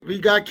We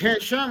got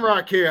Kent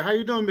Shamrock here. How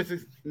you doing,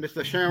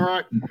 Mr.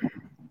 Shamrock?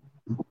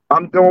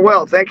 I'm doing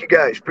well. Thank you,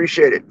 guys.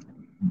 Appreciate it.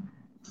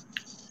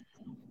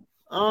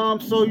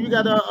 So you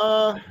got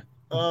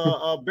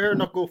a bare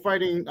knuckle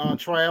fighting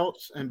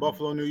tryouts in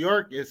Buffalo, New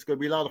York. It's gonna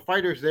be a lot of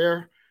fighters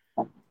there.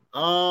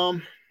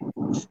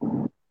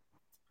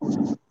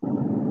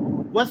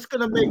 What's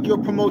gonna make your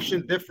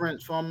promotion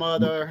different from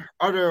other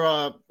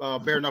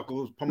bare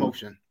knuckles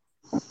promotion?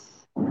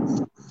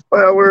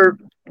 Well,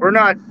 we're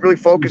not really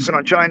focusing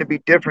on trying to be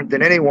different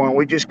than anyone.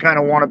 We just kind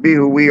of want to be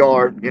who we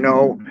are.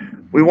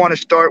 We want to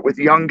start with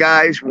young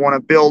guys. We want to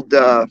build,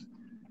 the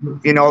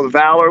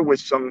valor with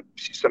some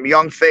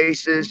young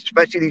faces,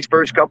 especially these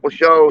first couple of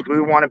shows.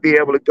 We want to be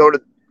able to go to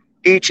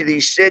each of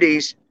these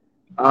cities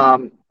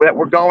that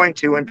we're going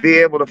to and be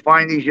able to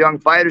find these young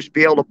fighters,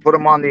 be able to put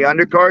them on the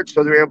undercard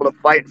so they're able to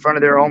fight in front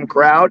of their home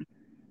crowd.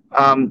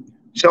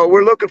 So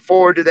we're looking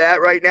forward to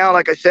that. Right now,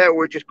 like I said,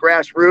 we're just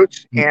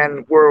grassroots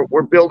and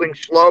we're building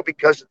slow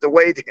because of the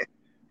way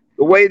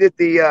that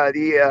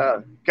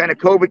the kind of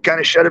COVID kind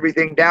of shut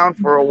everything down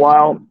for a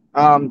while.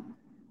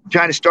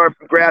 Trying to start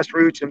from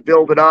grassroots and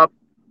build it up.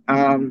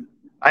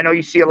 I know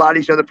you see a lot of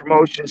these other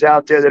promotions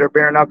out there that are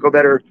bare knuckle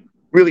that are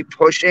really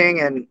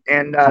pushing and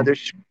they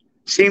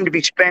seem to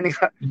be spending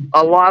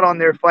a lot on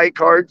their fight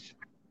cards.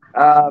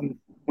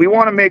 We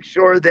want to make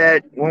sure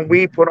that when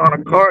we put on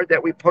a card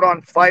that we put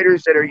on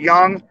fighters that are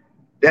young,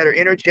 that are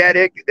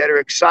energetic, that are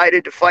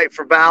excited to fight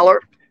for Valor.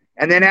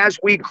 And then as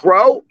we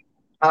grow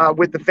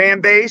with the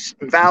fan base,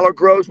 Valor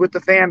grows with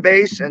the fan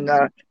base and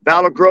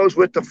Valor grows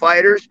with the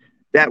fighters,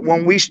 that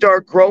when we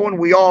start growing,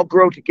 we all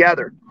grow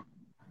together.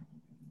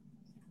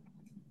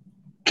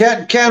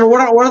 Ken,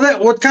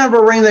 what kind of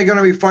a ring are they going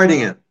to be fighting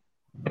in?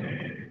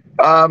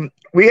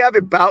 We have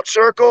a bout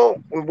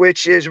circle,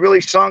 which is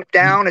really sunk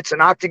down. It's an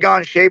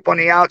octagon shape on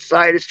the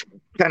outside. It's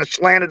kind of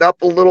slanted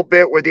up a little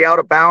bit where the out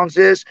of bounds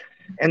is.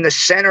 And the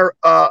center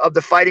of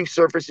the fighting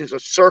surface is a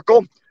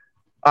circle.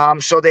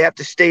 So they have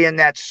to stay in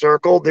that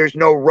circle. There's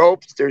no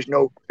ropes. There's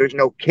no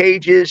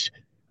cages.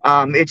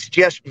 It's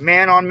just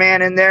man on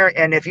man in there.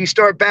 And if you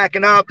start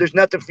backing up, there's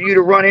nothing for you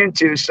to run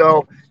into.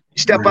 So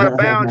you step out of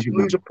bounds, you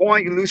lose a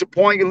point, you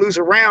lose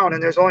a round,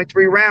 and there's only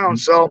 3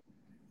 rounds. So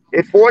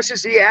it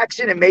forces the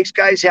action. It makes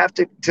guys have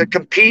to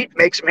compete,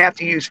 makes them have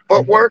to use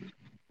footwork,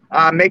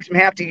 makes them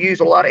have to use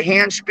a lot of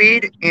hand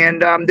speed.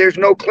 And there's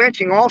no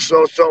clinching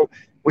also, so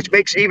which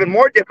makes it even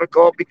more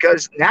difficult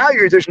because now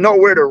there's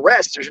nowhere to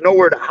rest. There's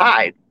nowhere to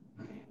hide.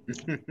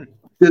 Do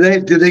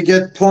they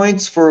get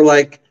points for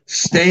like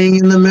staying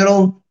in the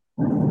middle?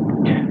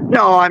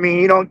 No, I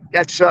mean,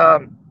 that's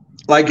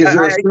like is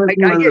there a circle in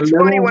the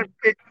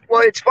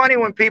middle? It's funny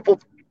when people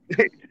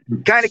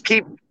kind of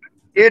keep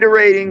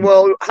iterating,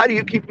 well, how do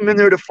you keep them in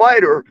there to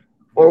fight or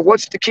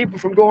what's to keep them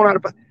from going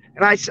on?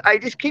 And I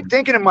just keep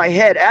thinking in my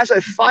head, as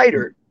a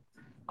fighter,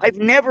 I've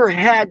never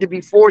had to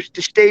be forced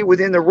to stay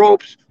within the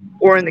ropes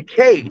or in the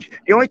cage.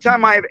 The only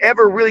time I've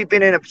ever really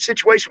been in a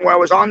situation where I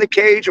was on the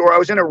cage or I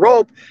was in a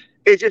rope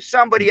is if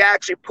somebody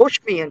actually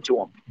pushed me into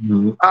them.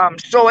 Mm-hmm.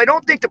 So I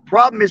don't think the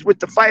problem is with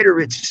the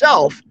fighter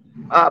itself,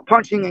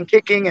 punching and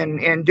kicking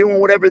and doing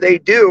whatever they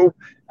do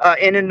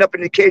and ending up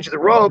in the cage of the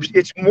ropes.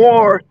 It's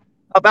more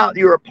about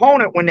your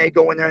opponent when they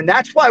go in there. And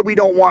that's why we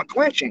don't want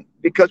clinching,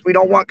 because we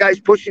don't want guys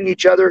pushing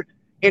each other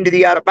into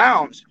the out of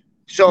bounds.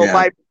 So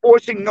by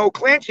forcing no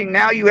clinching,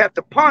 now you have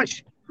to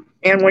punch.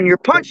 And when you're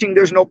punching,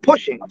 there's no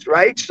pushing,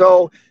 right?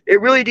 So it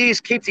really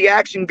does keep the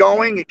action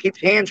going. It keeps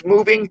hands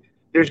moving.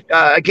 There's,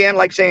 again,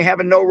 like saying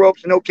having no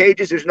ropes, no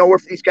cages, there's nowhere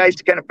for these guys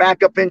to kind of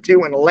back up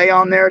into and lay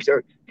on there.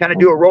 So kind of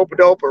do a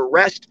rope-a-dope or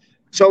rest.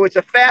 So it's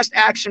a fast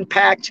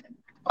action-packed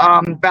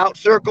bout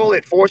circle.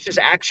 It forces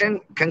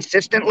action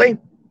consistently.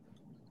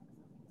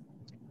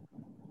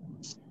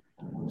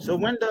 So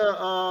when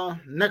the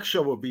next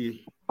show will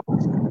be?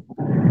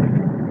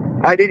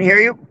 I didn't hear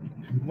you.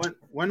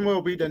 When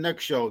will be the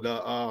next show?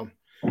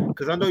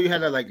 Because I know you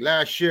had it like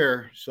last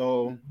year.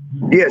 So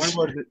yes,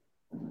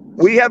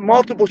 we have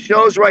multiple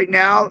shows right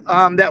now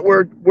that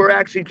we're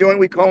actually doing.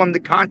 We call them the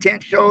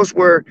content shows,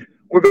 where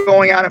we're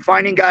going out and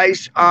finding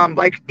guys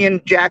like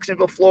in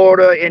Jacksonville,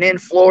 Florida, and in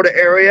Florida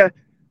area.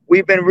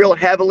 We've been real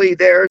heavily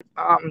there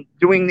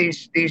doing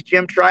these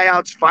gym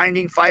tryouts,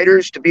 finding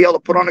fighters to be able to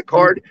put on a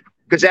card,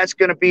 because that's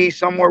going to be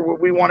somewhere where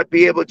we want to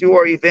be able to do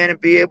our event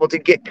and be able to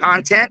get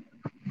content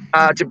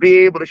to be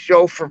able to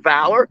show for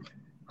Valor.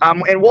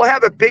 And we'll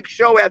have a big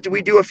show after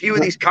we do a few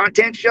of these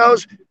content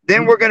shows.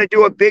 Then we're going to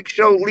do a big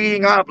show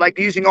leading up, like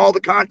using all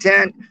the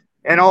content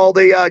and all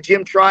the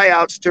gym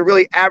tryouts to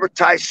really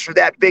advertise for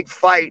that big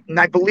fight. And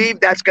I believe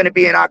that's going to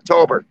be in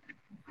October.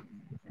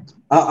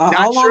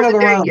 How long are the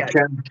rounds,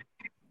 Ken?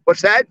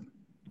 What's that?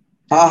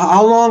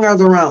 How long are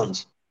the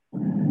rounds?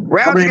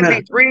 Rounds are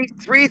going to be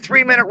three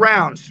 3-minute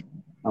rounds.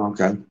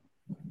 Okay.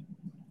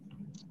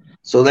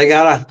 So they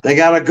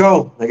gotta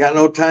go. They got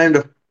no time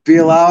to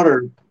feel out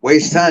or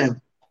waste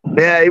time.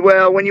 Yeah,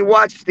 well, when you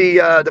watch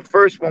the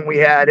first one we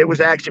had, it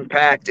was action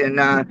packed, and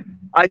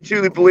I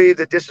truly believe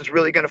that this is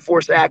really going to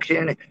force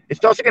action.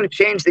 It's also going to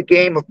change the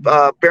game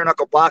of bare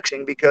knuckle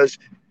boxing, because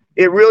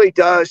it really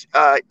does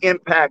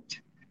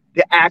impact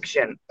the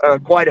action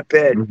quite a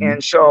bit. Mm-hmm.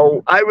 And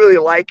so I really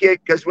like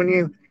it because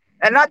and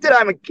not that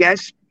I'm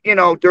against,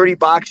 dirty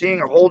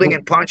boxing or holding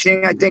and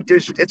punching. I think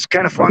it's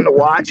kind of fun to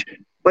watch.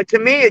 But to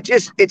me,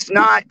 it's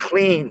not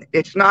clean.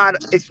 It's not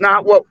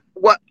what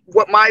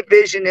my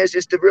vision is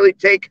to really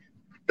take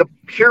the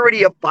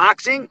purity of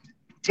boxing,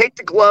 take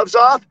the gloves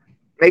off,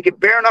 make it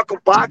bare knuckle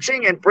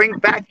boxing, and bring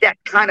back that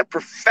kind of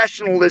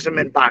professionalism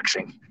in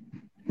boxing.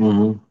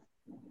 Mm-hmm.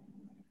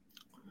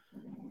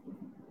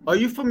 Are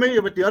you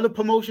familiar with the other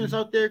promotions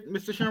out there,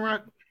 Mr.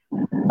 Shamrock?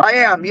 I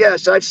am,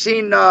 yes. I've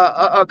seen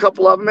a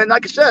couple of them. And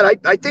like I said,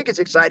 I think it's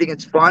exciting.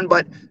 It's fun,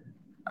 but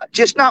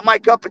just not my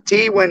cup of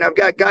tea when I've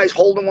got guys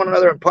holding one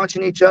another and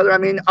punching each other. I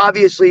mean,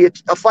 obviously,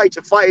 fight's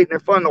a fight and they're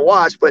fun to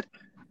watch, but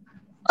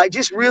I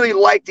just really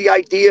like the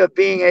idea of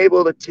being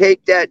able to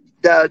take that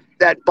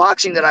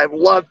boxing that I've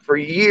loved for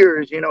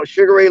years,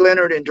 Sugar Ray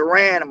Leonard and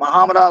Duran and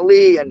Muhammad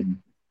Ali and,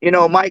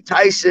 Mike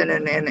Tyson,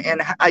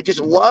 and I just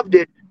loved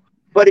it.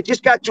 But it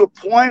just got to a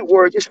point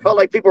where it just felt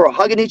like people were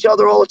hugging each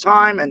other all the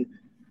time. And,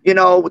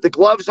 with the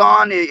gloves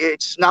on,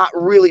 it's not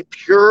really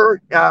pure.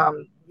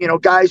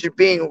 Guys are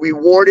being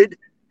rewarded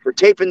for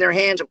taping their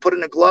hands and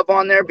putting a glove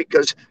on there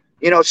because,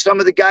 some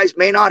of the guys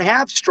may not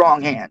have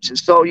strong hands. And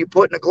so you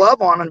putting a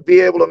glove on and be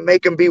able to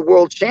make them be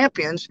world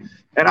champions.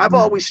 And I've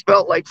always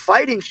felt like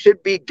fighting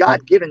should be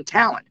God-given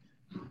talent.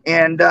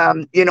 And,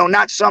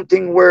 not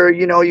something where,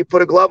 you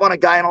put a glove on a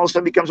guy and all of a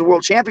sudden becomes a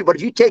world champion. But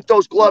if you take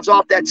those gloves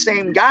off that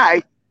same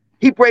guy,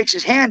 he breaks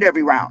his hand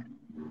every round.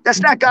 That's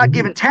not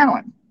God-given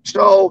talent.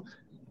 So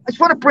I just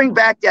want to bring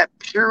back that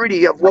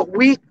purity of what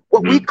we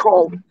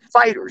call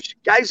fighters,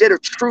 guys that are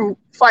true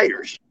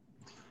fighters.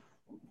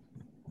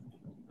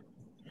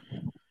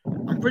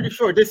 I'm pretty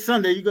sure this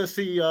Sunday you're going to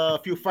see a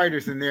few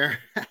fighters in there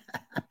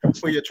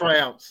for your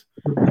tryouts.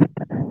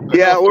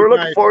 Yeah, we're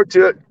looking forward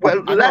to it.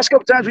 Well, the last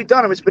couple times we've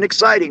done them, it's been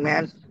exciting,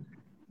 man.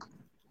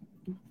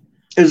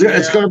 It's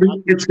going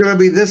to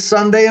be this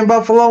Sunday in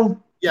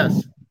Buffalo?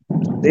 Yes.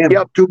 Damn,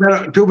 yep. Too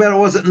bad it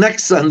wasn't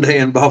next Sunday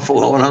in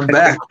Buffalo and I'm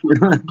back.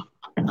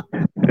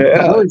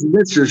 I always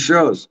miss your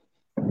shows.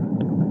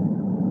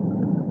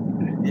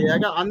 Yeah,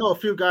 I know a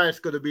few guys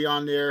going to be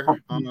on there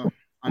on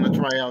the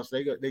tryouts.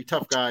 They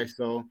tough guys,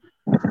 so.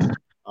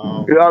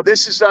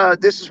 This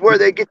is where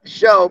they get the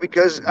show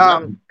because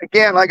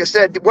again, like I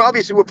said,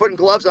 we're putting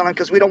gloves on them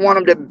because we don't want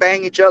them to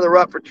bang each other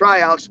up for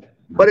tryouts.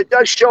 But it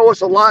does show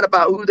us a lot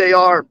about who they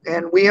are,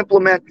 and we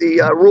implement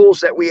the rules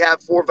that we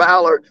have for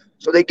Valor.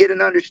 So they get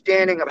an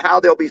understanding of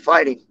how they'll be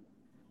fighting.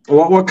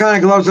 What kind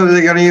of gloves are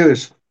they going to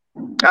use?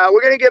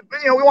 We're going to get,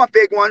 we want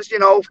big ones,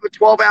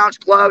 12-ounce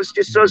gloves.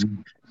 Just so,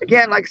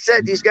 again, like I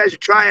said, these guys are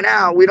trying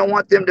out. We don't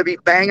want them to be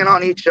banging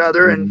on each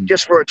other and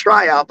just for a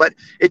tryout. But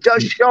it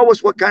does show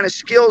us what kind of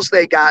skills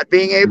they got.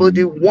 Being able to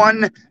do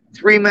 1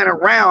 3-minute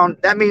round,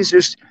 that means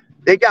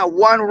they got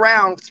 1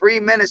 round, 3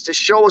 minutes to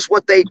show us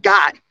what they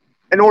got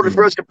in order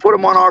for us to put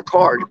them on our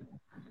card.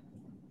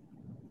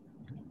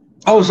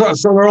 Oh, so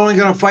we're only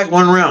going to fight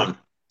 1 round.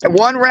 And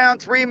 1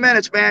 round, 3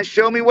 minutes, man.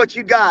 Show me what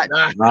you got.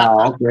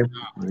 Oh, okay.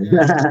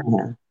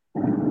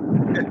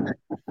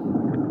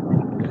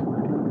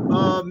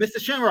 Mr.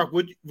 Shamrock,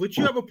 would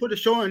you ever put a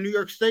show in New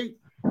York State?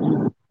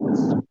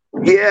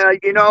 Yeah,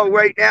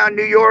 right now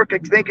New York, I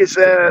think is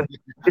a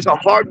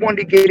hard one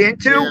to get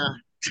into,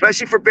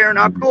 especially for bare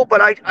knuckle.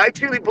 But I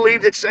truly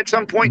believe that at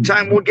some point in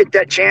time we'll get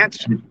that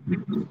chance.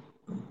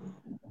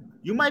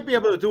 You might be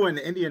able to do it in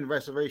the Indian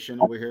reservation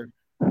over here.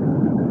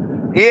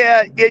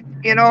 Yeah,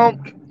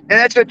 and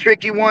that's a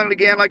tricky one.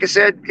 Again, like I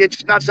said,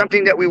 it's not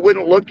something that we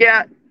wouldn't look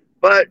at,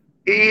 but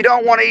you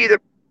don't want to either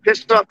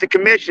piss off the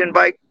commission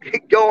by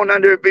going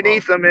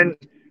beneath them and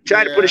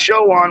trying to put a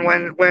show on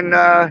when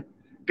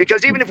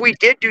because even if we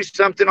did do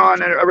something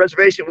on a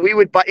reservation, we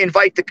would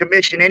invite the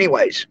commission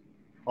anyways.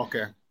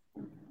 Okay.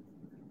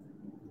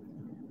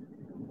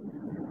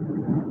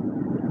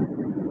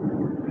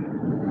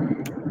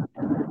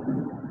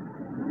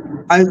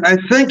 I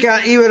think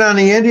even on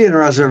the Indian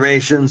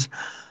reservations,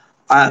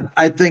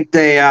 I think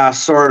they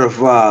sort of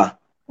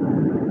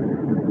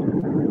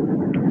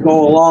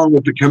go along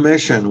with the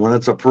commission when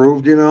it's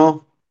approved,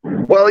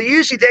 Well,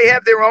 usually they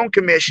have their own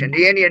commission.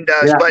 The Indian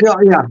does, yeah, but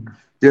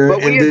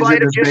we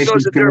invite them just so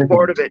that they're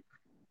part of it.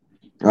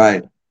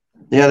 Right.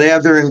 Yeah, they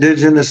have their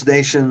Indigenous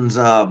Nations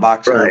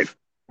boxing. Right.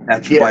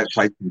 That's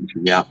fight.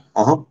 Yeah.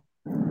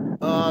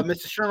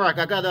 Mr. Shamrock,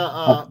 I got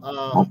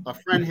a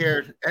friend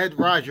here, Ed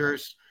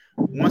Rogers,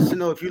 wants to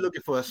know if you're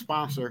looking for a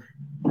sponsor.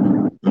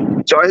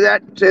 Sorry,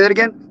 say that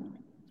again.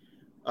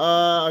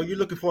 Are you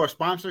looking for a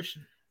sponsor?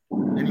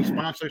 Any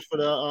sponsors for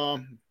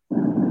the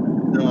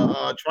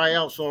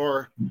tryouts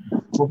or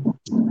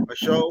a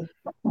show?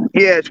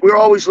 Yes, we're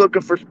always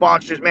looking for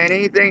sponsors, man.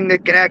 Anything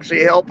that can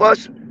actually help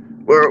us.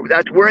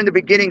 We're in the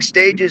beginning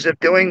stages of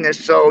doing this.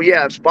 So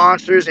yeah,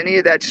 sponsors, any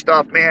of that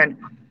stuff, man,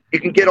 you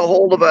can get a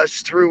hold of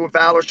us through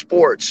Valor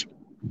Sports.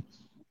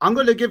 I'm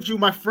going to give you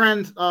my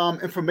friend's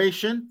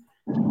information.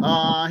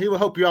 He will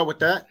help you out with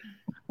that.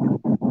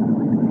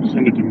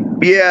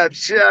 Yeah,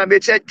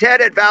 it's at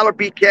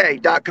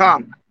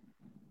ted@valorbk.com.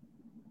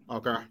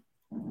 Okay.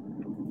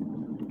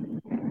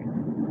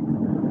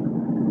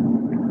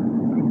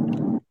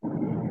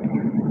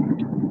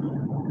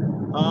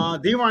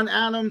 Deron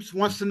Adams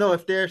wants to know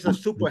if there's a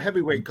super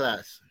heavyweight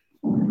class.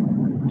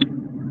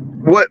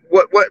 What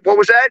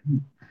was that?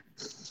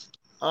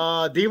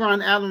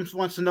 Deron Adams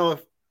wants to know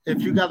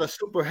if you got a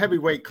super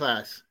heavyweight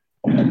class.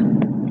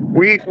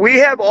 We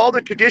have all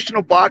the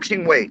traditional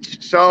boxing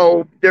weights.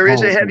 So there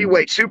is a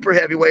heavyweight, super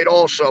heavyweight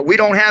also. We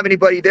don't have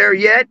anybody there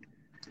yet.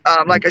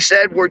 Like I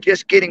said, we're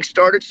just getting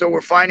started, so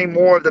we're finding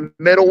more of the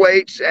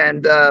middleweights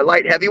and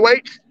light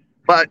heavyweights.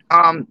 But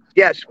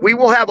yes, we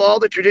will have all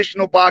the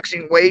traditional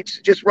boxing weights.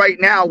 Just right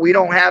now, we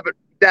don't have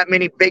that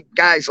many big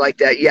guys like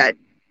that yet.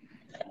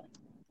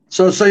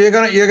 So you're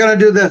gonna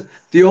do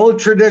the old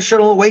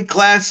traditional weight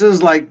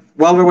classes like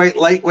welterweight,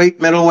 lightweight,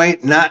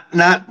 middleweight, not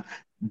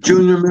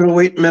junior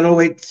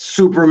middleweight,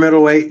 super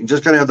middleweight.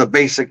 Just gonna have the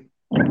basic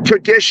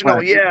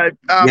traditional, yeah.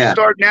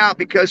 Starting out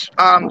because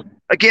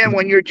again,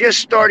 when you're just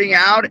starting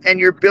out and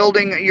you're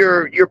building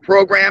your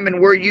program, and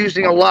we're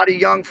using a lot of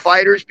young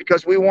fighters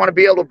because we want to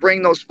be able to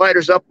bring those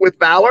fighters up with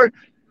valor.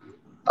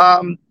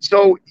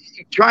 So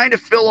trying to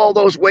fill all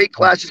those weight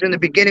classes in the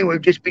beginning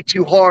would just be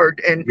too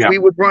hard, and we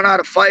would run out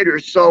of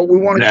fighters. So we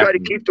want to try to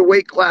keep the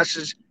weight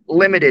classes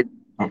limited.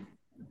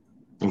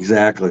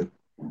 Exactly.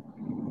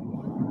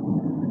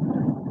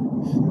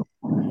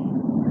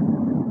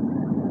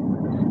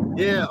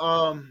 Yeah,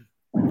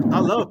 I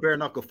love bare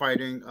knuckle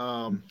fighting.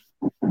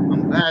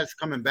 I'm glad it's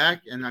coming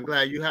back, and I'm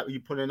glad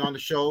you put it on the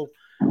show.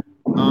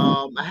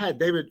 I had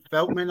David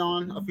Feldman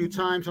on a few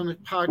times on the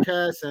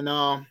podcast, and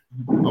I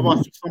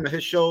watched some of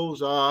his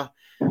shows.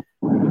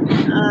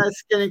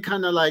 It's getting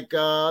kind of like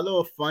a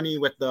little funny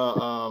with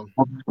the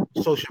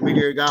social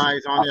media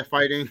guys on there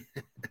fighting.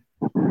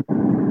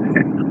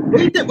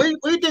 What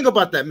do you think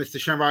about that, Mr.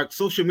 Shamrock?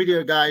 Social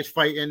media guys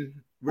fighting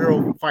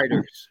real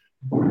fighters.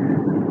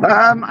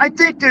 I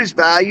think there's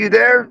value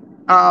there.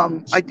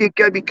 I think you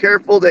gotta be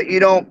careful that you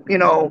don't,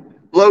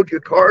 load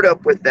your card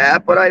up with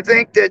that. But I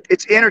think that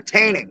it's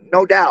entertaining,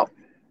 no doubt.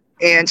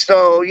 And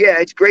so, yeah,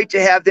 it's great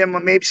to have them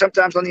maybe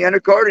sometimes on the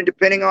undercard, and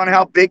depending on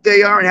how big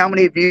they are and how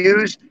many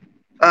views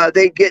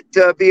they get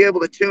to be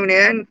able to tune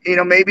in,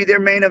 maybe their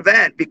main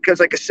event. Because,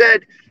 like I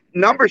said,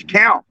 numbers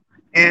count.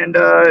 And,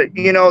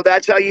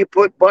 that's how you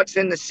put butts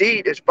in the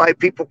seat, is by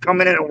people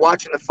coming in and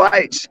watching the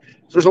fights.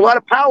 So there's a lot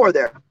of power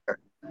there.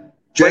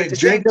 But at the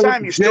same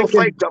time, you still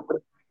fight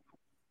somebody.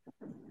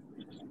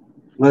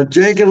 Well,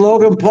 Jake and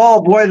Logan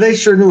Paul, boy, they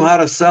sure knew how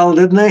to sell,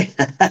 didn't they?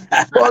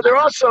 Well, they're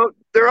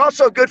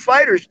also good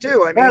fighters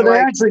too. I mean, they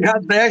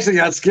actually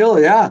got skill.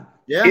 Yeah.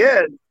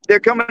 They're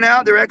coming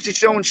out. They're actually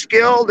showing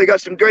skill. They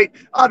got some great.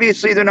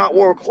 Obviously, they're not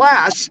world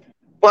class,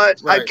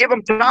 but I give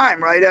them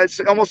time. Right?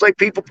 It's almost like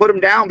people put them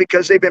down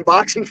because they've been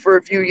boxing for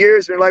a few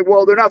years. They're like,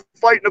 well, they're not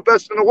fighting the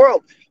best in the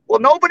world. Well,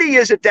 nobody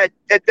is at that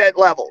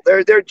level.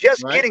 They're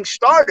just getting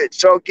started.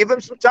 So give them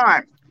some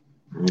time.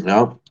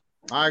 No,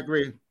 I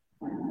agree.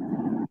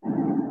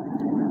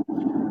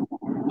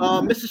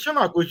 Mr.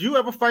 Shamrock, would you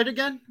ever fight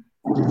again?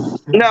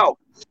 No,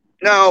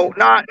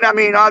 not. I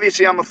mean,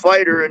 obviously, I'm a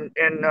fighter, and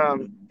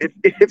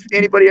if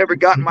anybody ever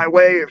got in my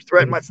way or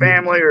threatened my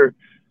family or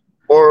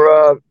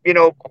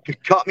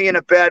caught me in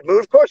a bad mood,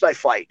 of course I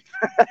fight.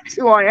 That's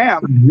who I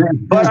am.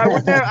 But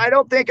I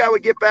don't think I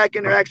would get back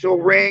in the actual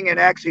ring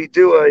and actually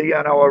do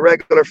a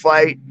regular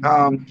fight.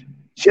 I'm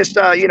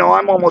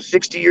almost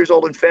 60 years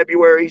old in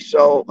February,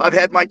 so I've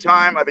had my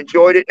time. I've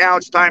enjoyed it. Now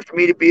it's time for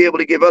me to be able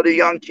to give other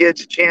young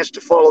kids a chance to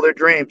follow their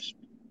dreams.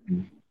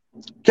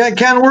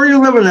 Ken, where are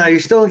you living now? You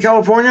still in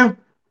California?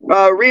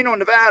 Reno,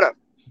 Nevada.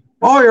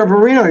 Oh, you're up in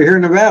Reno. You're here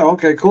in Nevada.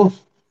 Okay, cool.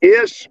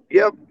 Yes.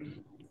 Yep.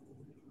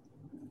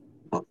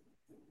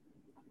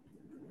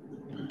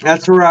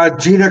 That's where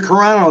Gina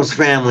Carano's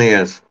family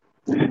is.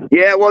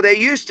 Yeah, well, they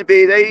used to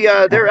be.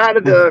 They're out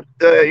of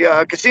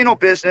the casino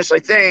business, I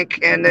think,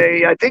 and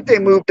I think they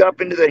moved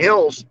up into the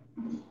hills.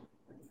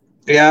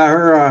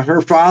 Yeah,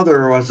 her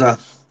father was a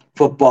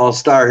football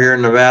star here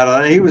in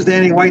Nevada. He was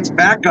Danny White's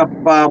backup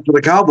for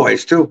the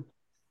Cowboys too.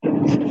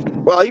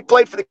 Well, he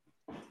played for the.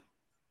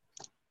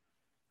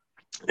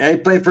 Yeah, he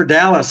played for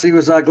Dallas. He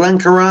was Glenn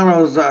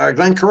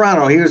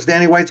Carano. He was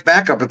Danny White's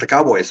backup at the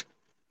Cowboys.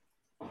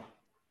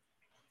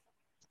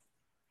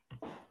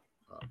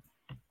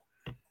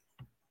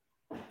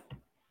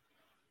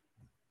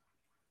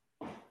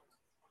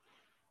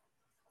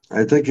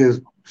 I think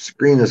his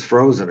screen is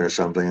frozen or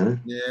something, isn't it?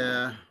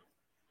 Yeah.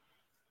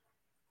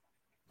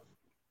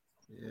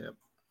 Yep.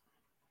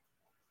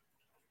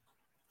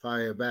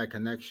 Fire bad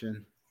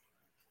connection.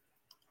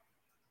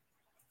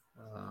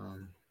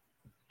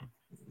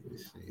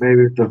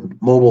 Maybe it's the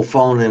mobile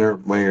phone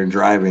when you're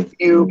driving.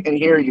 You can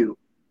hear you.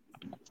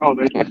 Oh,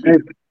 there you go.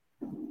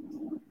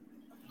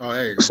 Oh,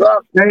 there you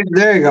go.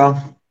 There you go.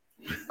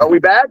 Are we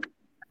back?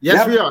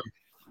 Yes, we are.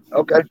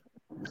 Okay.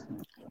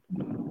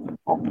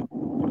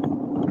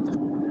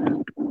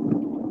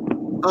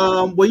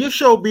 Will your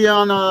show be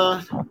on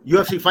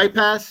UFC Fight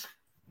Pass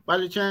by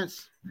the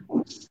chance?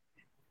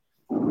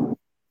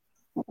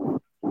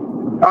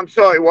 I'm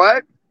sorry,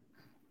 what?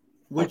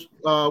 which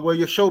will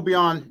your show be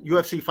on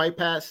UFC Fight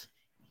Pass?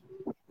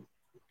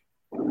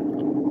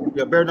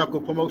 Your bare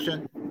knuckle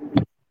promotion?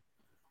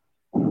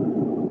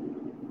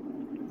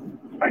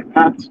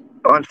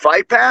 On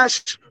Fight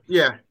Pass.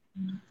 Yeah.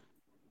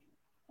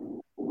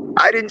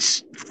 I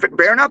didn't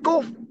bare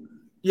knuckle.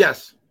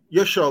 Yes,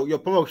 your show, your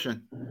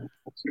promotion.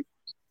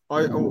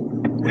 Or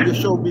will your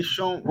show be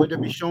shown? Would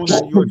it be shown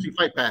on UFC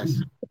Fight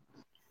Pass?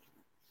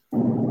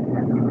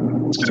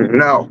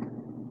 No.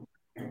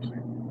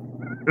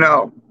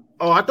 No.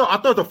 Oh, I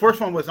thought the first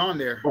one was on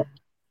there.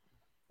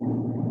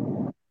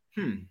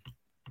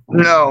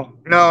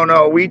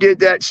 No. We did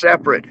that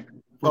separate.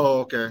 Oh,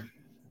 okay.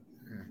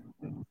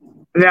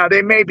 Now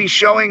they may be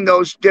showing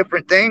those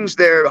different things,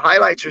 their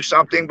highlights or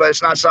something, but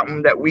it's not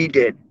something that we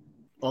did.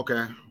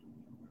 Okay.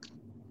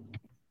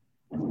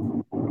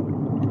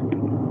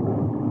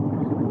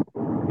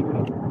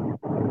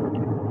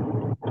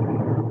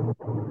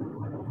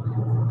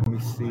 Let me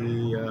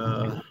see.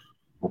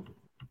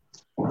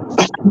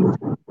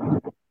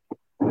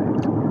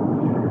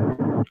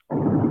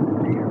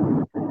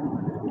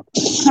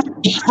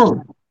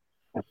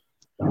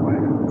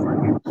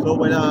 So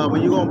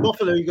when you go in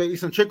Buffalo, you gonna eat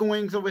some chicken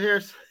wings over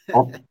here?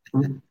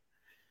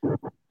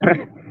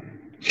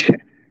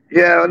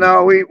 Yeah,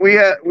 no, we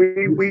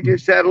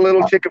just had a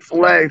little chicken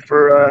fillet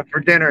for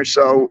dinner.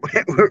 So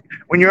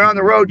when you're on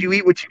the road, you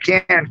eat what you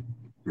can.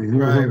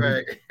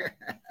 Right.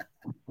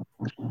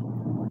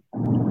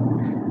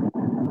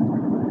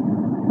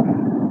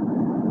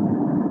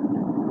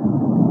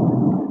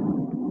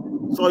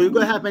 So you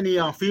gonna have any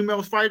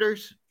female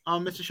fighters,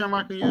 Mr.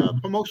 Shamrock, in your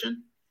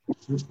promotion?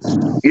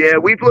 Yeah,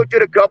 we've looked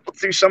at a couple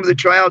through some of the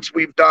tryouts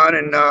we've done,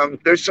 and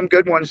there's some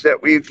good ones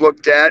that we've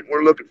looked at.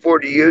 We're looking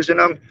forward to using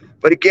them.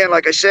 But again,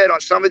 like I said, on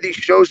some of these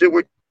shows that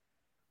we're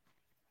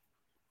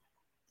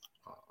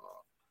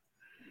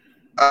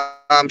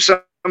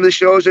some of the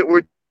shows that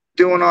we're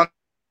doing on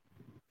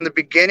in the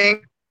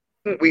beginning,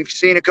 we've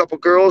seen a couple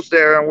girls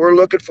there, and we're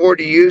looking forward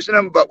to using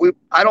them. But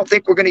I don't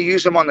think we're going to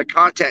use them on the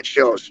content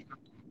shows.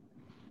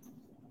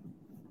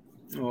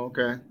 Oh,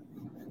 okay.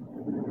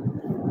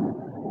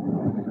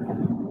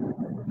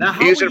 Now,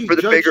 how Use will it you for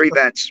the judge bigger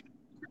events.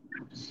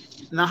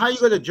 Now, how are you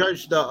going to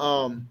judge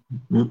the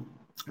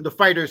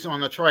fighters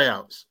on the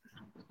tryouts?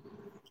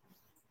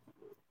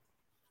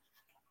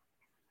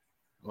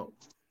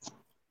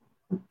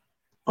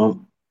 A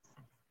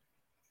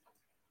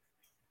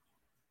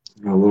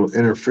little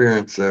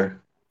interference there.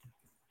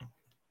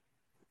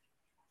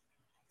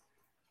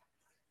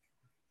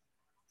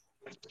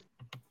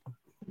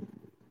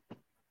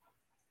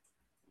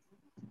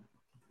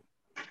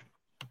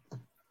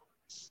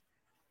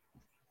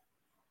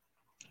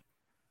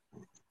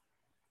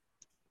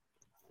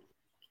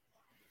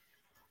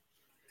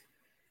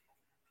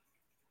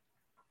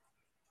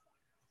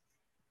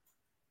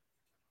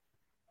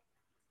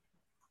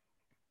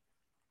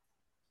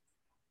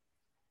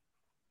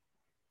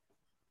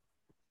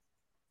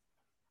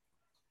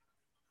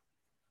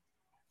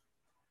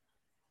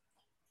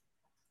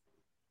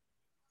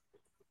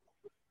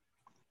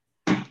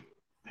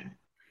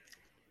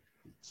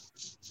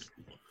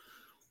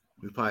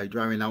 We're probably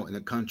driving out in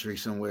the country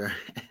somewhere.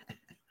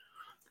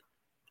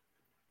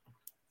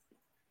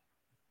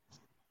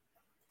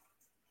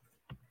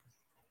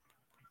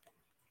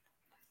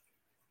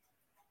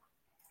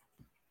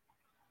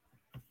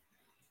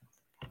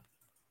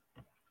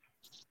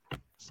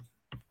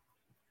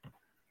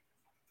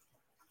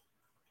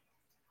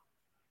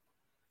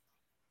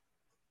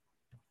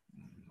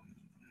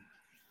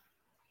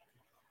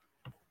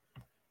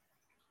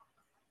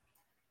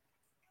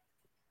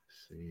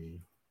 Let's see.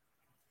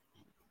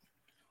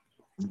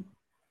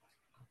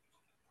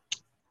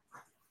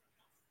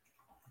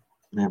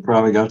 He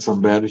probably got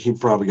some bad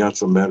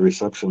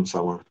reception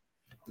somewhere.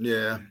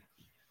 Yeah.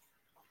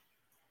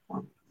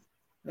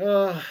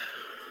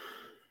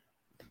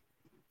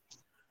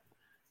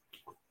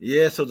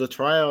 Yeah, so the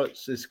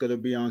tryouts is going to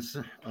be on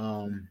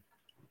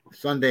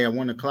Sunday at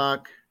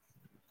 1:00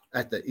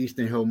 at the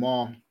Eastern Hill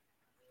Mall.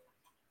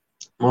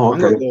 Oh,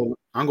 okay.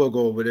 I'm gonna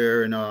go over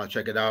there and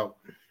check it out.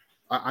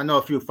 I know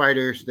a few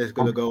fighters that's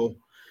gonna go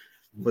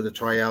for the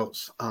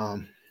tryouts.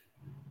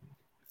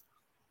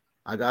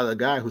 I got a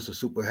guy who's a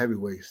super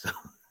heavyweight, so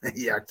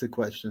he asked a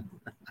question.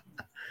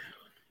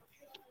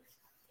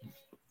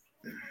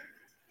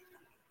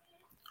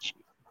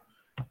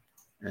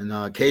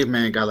 And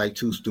Caveman got like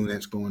 2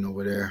 students going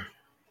over there.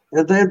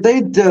 They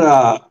did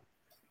an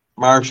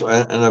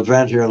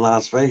event here in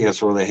Las Vegas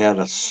where they had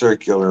a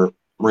circular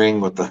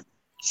ring with the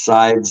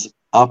sides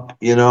up,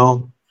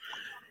 And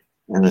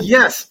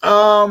yes.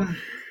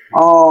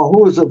 Who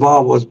was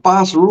involved? Was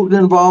Boss Root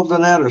involved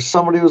in that, or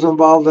somebody was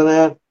involved in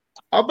that?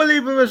 I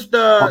believe it was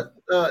the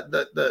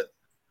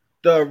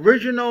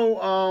original.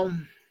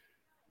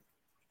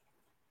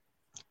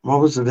 What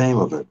was the name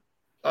of it?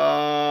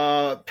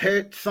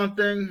 Pit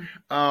something.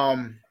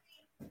 I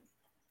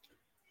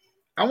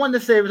want to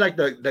say it was like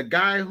the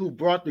guy who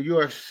brought the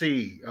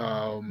UFC.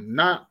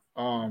 Not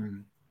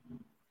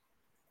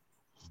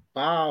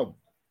Bob.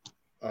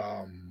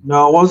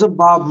 No, it wasn't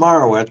Bob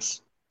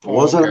Marowitz.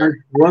 Oh, okay.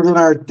 Wasn't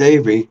Art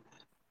Davy.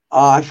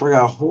 I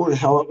forgot who the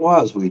hell it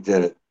was. We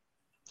did it.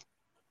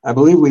 I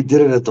believe we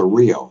did it at the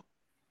Rio.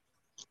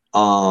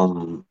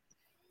 Um,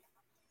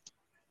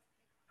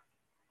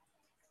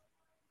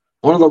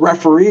 One of the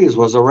referees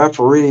was a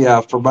referee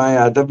for my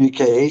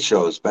WKA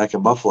shows back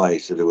in Buffalo. I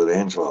used to do with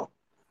Angelo.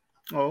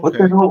 Oh, What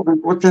the okay. hell?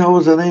 What the hell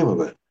was the name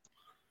of it?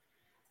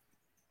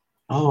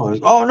 Oh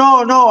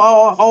no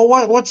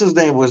no what's his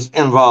name was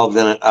involved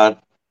in it?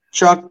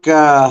 Chuck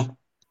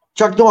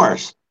Chuck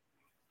Norris.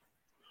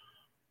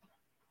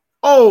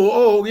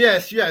 Oh,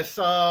 yes, yes.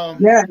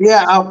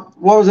 Yeah.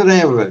 What was the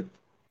name of it?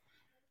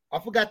 I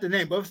forgot the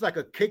name, but it was like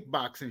a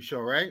kickboxing show,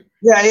 right?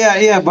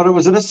 Yeah. But it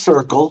was in a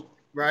circle,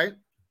 Right.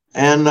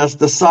 and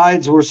the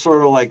sides were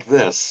sort of like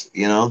this.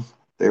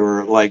 They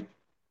were like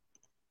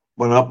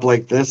went up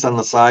like this on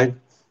the side.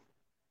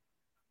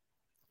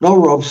 No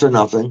ropes or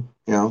nothing.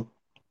 Yeah.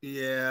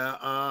 Yeah.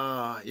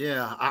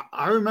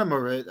 I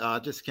remember it. I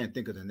just can't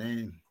think of the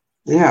name.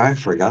 Yeah, I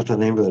forgot the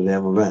name of the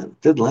damn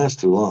event. Didn't last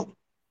too long.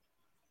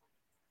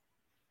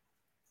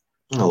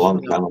 A I'm trying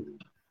long to. time.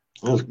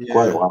 It was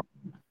quite a Yeah. while.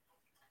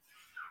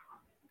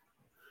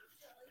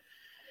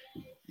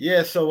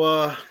 Yeah.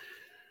 So.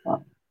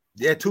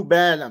 Yeah. Too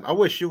bad. I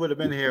wish you would have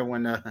been here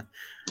when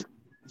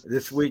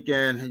this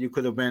weekend. You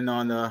could have been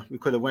on. We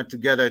could have went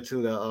together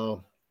to the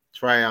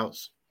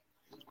tryouts.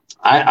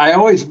 I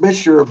always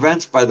miss your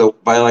events by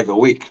like a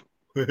week.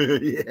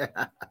 Yeah.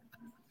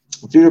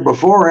 It's either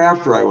before or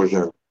after I was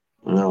there.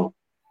 No.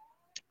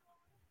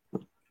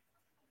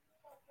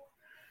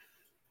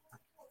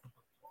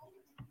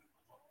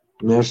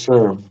 Yes,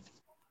 sir.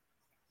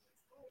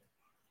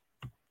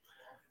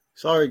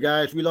 Sorry,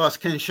 guys. We lost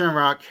Ken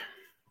Shamrock.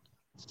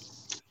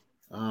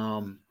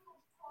 Um,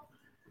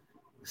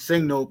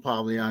 Signal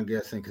probably. I'm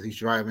guessing because he's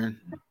driving.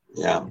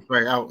 Yeah. He's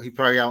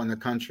probably out in the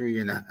country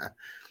and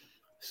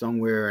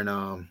somewhere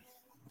and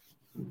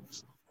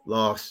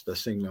lost the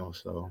signal.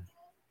 So,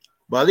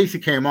 but at least he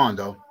came on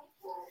though.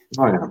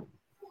 Oh yeah.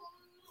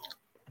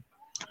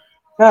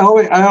 Yeah,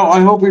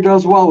 I hope he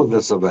does well with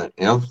this event.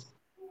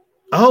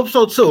 I hope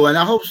so too, and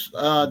I hope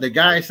the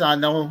guys I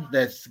know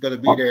that's gonna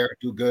be there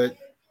do good.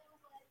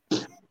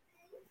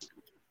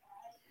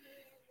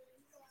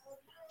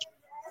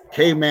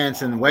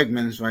 Caveman's and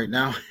Wegmans right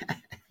now.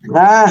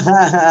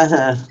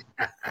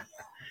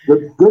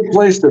 Good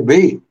place to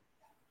be.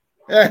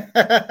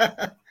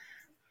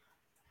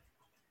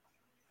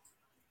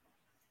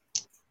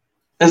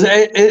 Is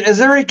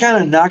there any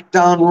kind of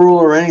knockdown rule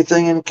or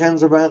anything in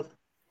Ken's event?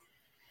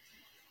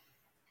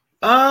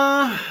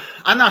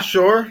 I'm not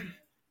sure,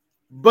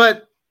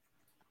 but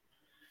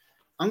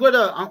I'll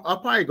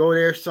probably go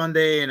there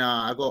Sunday, and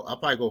I'll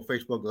probably go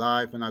Facebook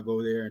Live, and I'll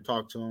go there and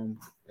talk to him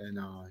and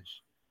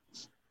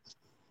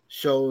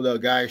show the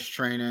guys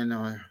training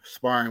or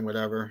sparring,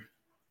 whatever.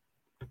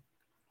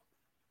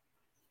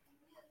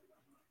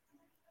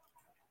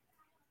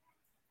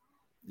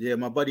 Yeah,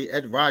 my buddy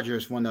Ed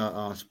Rogers want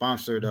to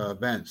sponsor the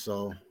event,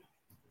 so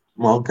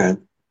Okay.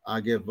 I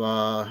get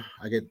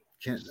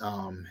Ken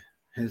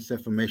his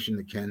information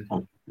to Ken.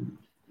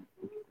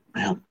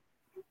 Yeah.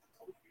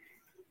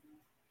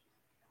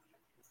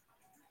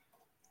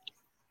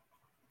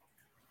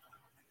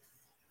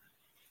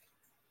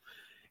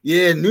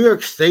 Yeah, New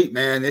York State,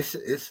 man,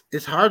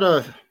 it's hard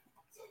to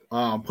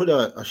put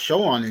a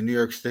show on in New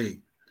York State.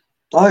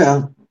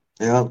 Oh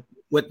yeah.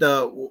 With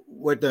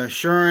the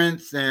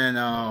insurance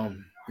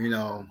and we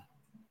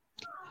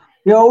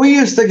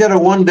used to get a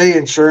 1-day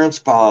insurance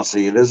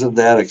policy. It isn't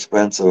that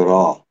expensive at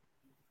all.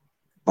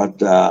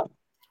 But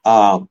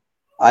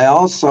I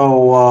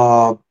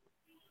also,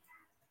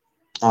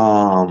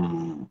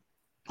 when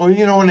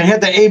they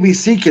had the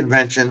ABC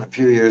convention a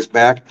few years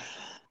back,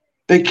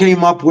 they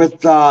came up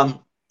with a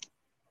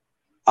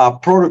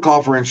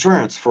protocol for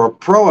insurance. For a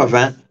pro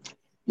event,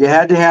 you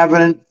had to have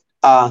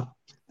a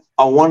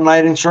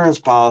 1-night insurance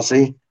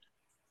policy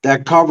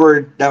that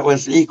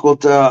was equal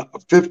to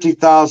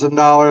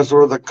 $50,000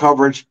 worth of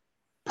coverage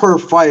per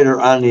fighter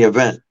on the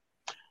event.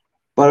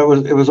 But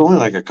it was only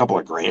like a couple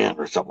of grand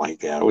or something like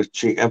that. It was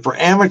cheap. And for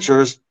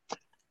amateurs,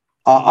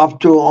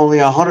 up to only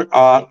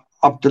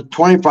up to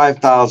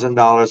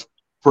 $25,000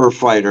 per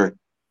fighter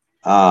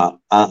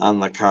on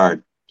the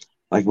card,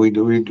 like we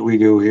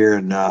do here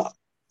in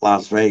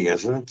Las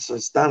Vegas. And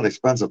it's not an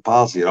expensive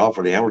policy at all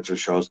for the amateur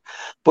shows.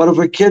 But if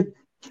a kid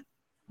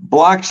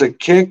blocks a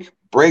kick,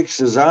 breaks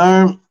his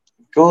arm,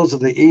 goes to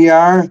the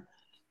ER,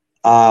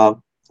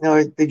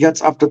 he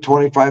gets up to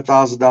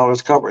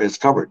 $25,000 covered. It's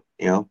covered,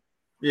 Yeah.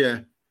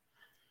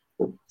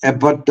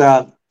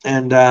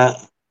 And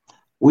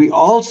we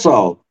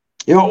also,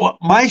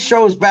 my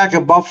shows back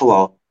in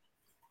Buffalo,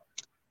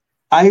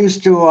 I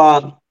used to,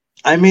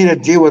 I made a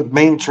deal with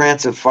Maine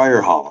Transit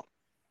Fire Hall.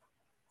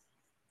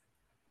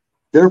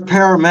 Their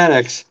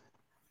paramedics,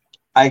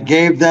 I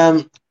gave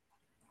them,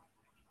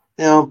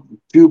 a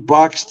few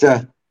bucks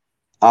to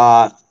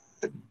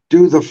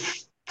do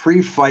the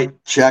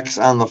pre-fight checks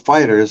on the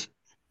fighters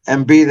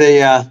and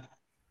be at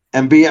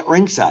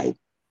ringside.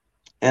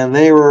 And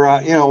they were,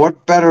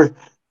 what better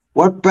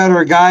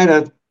guy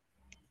to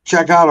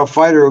check out a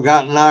fighter who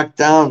got knocked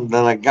down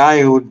than a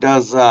guy who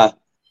does that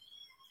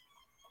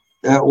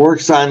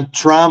works on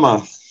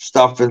trauma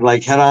stuff and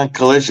like head-on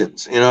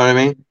collisions. You know what I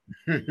mean?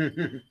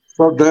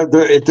 So they're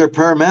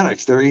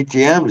paramedics, they're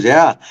ETMs,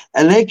 yeah.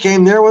 And they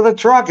came there with a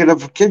truck, and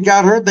if a kid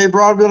got hurt, they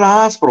brought him to the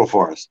hospital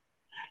for us.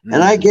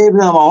 And I gave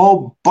them a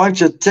whole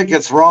bunch of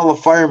tickets for all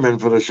the firemen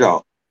for the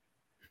show.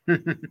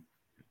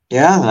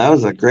 Yeah, that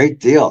was a great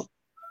deal.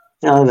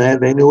 You know,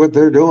 they knew what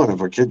they're doing.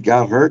 If a kid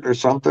got hurt or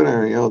something,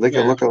 or you know, they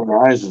could look in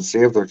their eyes and see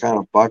if they're kind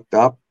of fucked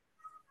up.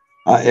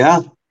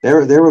 Yeah, they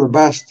were the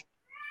best.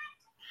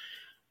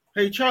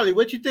 Hey Charlie,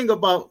 what you think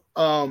about?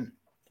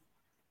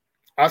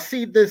 I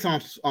see this on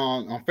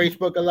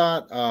Facebook a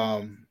lot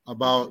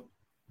about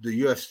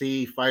the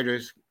UFC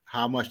fighters,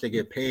 how much they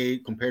get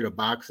paid compared to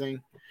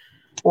boxing.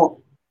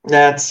 Well,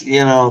 that's,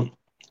 you know,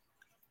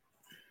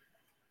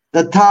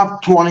 the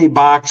top 20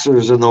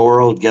 boxers in the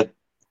world get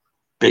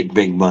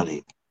big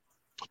money.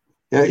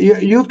 Yeah,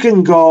 you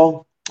can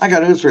go. I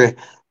got news for you.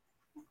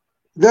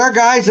 There are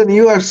guys in the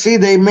UFC,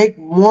 they make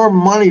more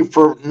money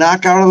for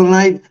knockout of the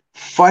night,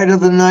 fight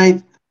of the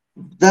night,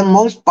 than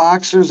most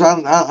boxers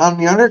on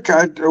the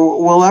undercard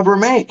will ever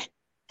make.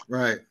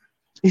 Right.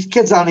 These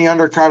kids on the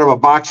undercard of a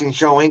boxing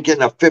show ain't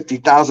getting a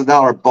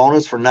 $50,000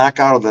 bonus for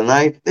knockout of the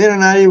night. They're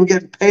not even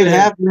getting paid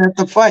half of that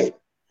to fight.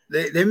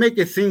 They make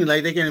it seem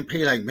like they're getting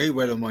paid like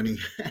Mayweather money.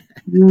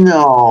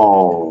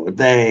 No,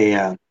 they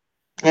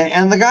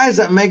and the guys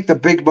that make the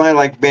big money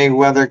like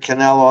Mayweather,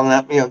 Canelo, and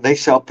that, you know, they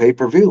sell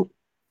pay-per-view.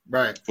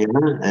 Right. You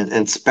know,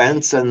 and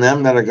Spence and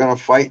them that are going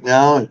to fight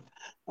now, and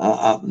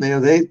you know,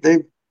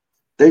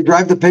 they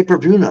drive the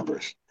pay-per-view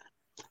numbers.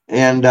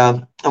 And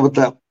with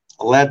the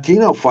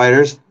Latino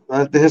fighters,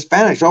 the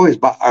Hispanics always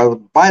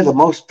buy the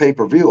most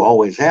pay-per-view,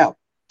 always have.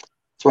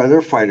 That's why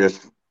their fighters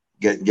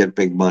get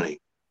big money.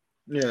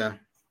 Yeah.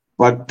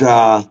 But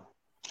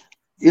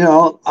you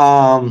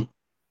know,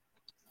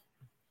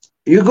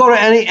 you go to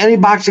any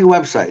boxing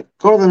website,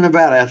 go to the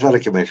Nevada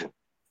Athletic Commission,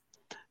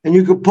 and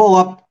you can pull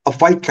up a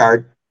fight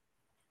card,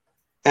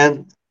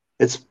 and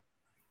it's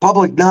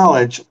public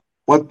knowledge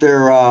what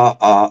their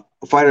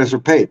fighters are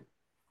paid.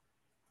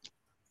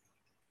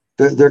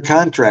 Their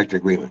contract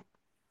agreement,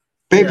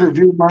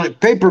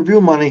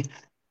 pay-per-view money.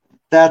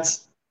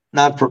 That's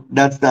not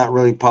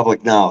really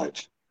public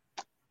knowledge.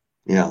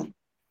 You know,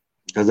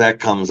 because that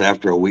comes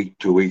after a week,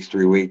 2 weeks,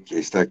 3 weeks.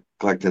 They start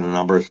collecting the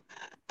numbers,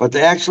 but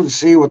to actually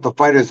see what the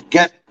fighters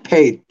get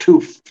paid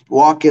to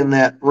walk in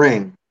that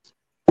ring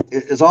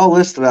is all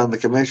listed on the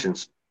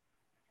commissions.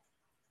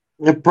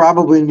 And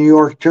probably New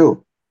York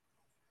too.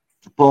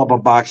 Pull up a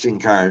boxing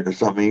card or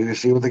something, you can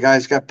see what the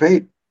guys got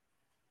paid.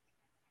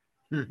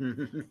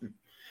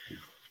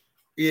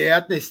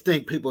 Yeah, I just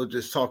think people are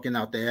just talking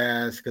out their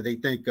ass because they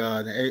think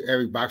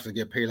every boxer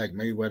get paid like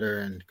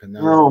Mayweather and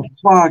Canelo. No,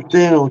 fuck,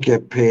 they don't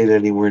get paid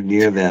anywhere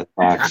near that,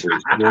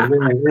 boxers. You know,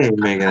 they ain't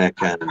making that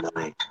kind of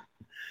money.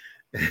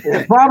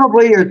 Yeah,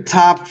 probably your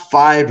top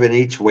 5 in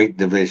each weight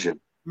division.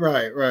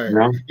 Right. You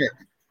know? Yeah.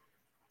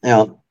 You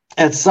know,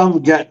 and some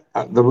get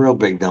the real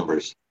big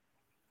numbers.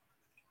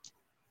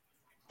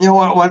 You know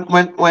what?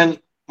 When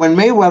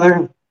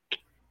Mayweather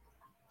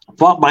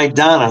fought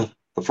Maidana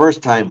the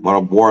first time, what a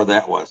war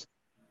that was.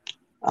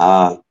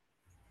 I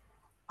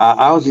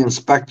was the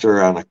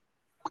inspector on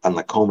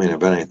the co-main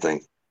event, I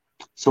think.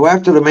 So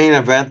after the main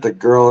event, the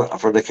girl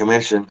for the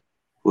commission,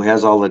 who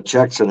has all the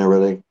checks and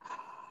everything,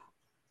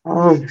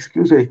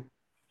 excuse me,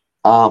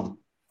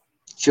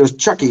 she goes,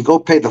 Chucky, go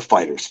pay the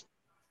fighters.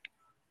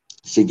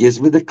 She gives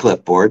me the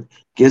clipboard,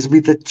 gives me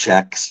the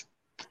checks,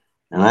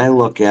 and I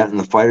look at it, and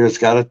the fighter's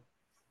got to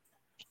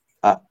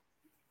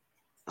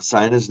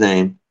sign his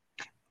name,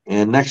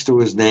 and next to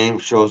his name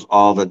shows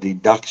all the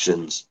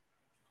deductions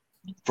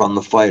from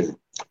the fighter.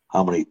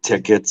 How many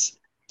tickets,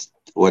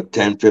 what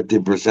 10,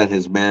 50%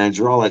 his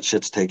manager, all that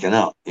shit's taken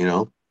out, you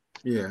know?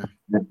 Yeah.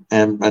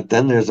 But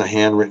then there's a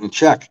handwritten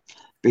check.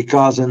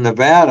 Because in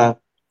Nevada,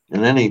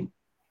 and any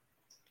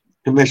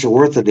commission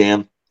worth a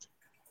damn,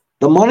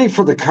 the money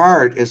for the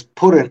card is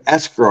put in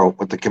escrow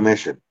with the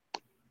commission.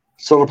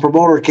 So the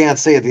promoter can't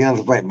say at the end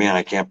of the fight, man,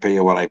 I can't pay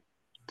you what I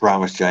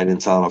promised you. I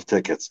didn't sell enough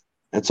tickets.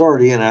 It's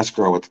already in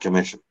escrow with the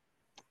commission.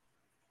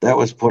 That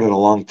was put in a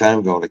long time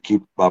ago to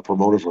keep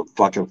promoters from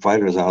fucking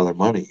fighters out of their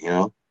money, you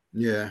know?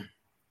 Yeah.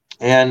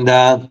 And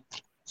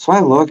so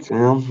I look, you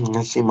know,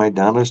 I see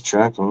Maidana's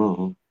check.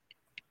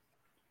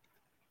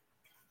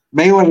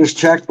 Mayweather's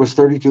check was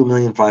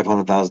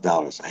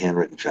 $32,500,000, a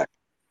handwritten check.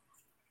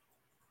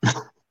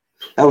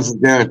 That was a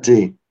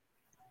guarantee.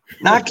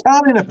 Not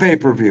counting a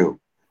pay-per-view.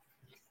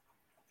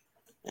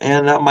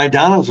 And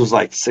Maidana's was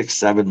like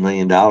 $6-7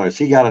 million.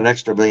 He got an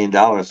extra $1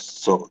 million,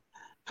 so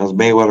because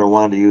Mayweather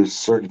wanted to use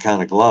certain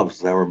kind of gloves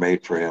that were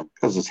made for him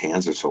because his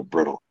hands are so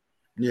brittle.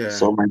 Yeah.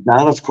 So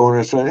Maidana's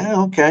corner said,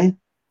 "Yeah, okay,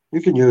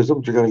 you can use them.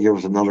 But you're going to give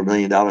us another $1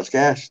 million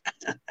cash."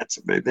 That's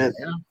what they did.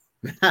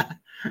 Yeah.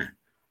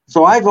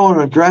 So I go in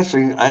the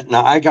dressing.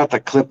 Now I got the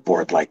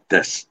clipboard like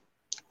this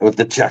with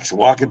the checks,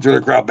 walking through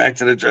the crowd back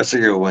to the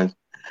dressing room. And,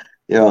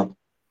 you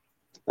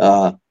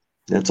know,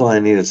 that's all I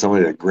needed,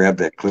 somebody to grab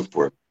that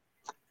clipboard.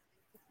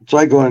 So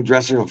I go in the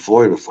dressing room.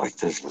 Floyd was like,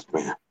 "This was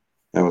man.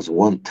 That was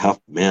one tough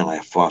man I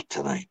fought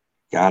tonight.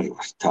 God, he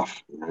was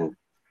tough. Man.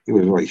 He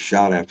was really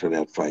shot after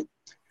that fight."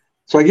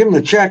 So I give him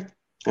the check.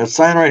 I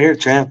sign right here,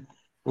 champ.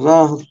 It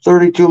was,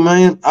 32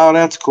 million. Oh,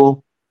 that's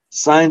cool.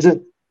 Signs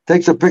it.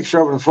 Takes a picture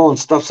of it on the phone,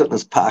 stuffs it in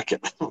his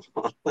pocket.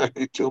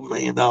 $32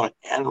 million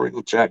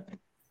handwritten check. Isn't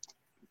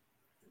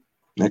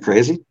that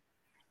crazy?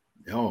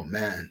 Oh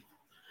man,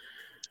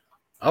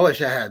 I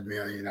wish I had $1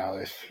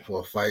 million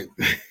for a fight.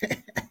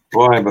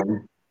 Boy,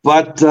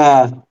 but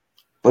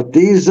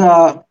these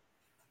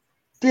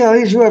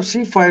these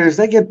UFC fighters,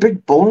 they get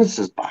big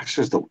bonuses.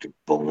 Boxers don't get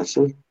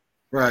bonuses.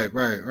 Right,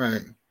 right,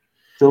 right.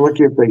 They're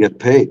lucky if they get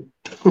paid.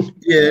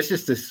 Yeah, it's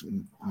just this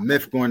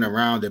myth going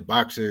around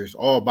that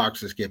all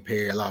boxers get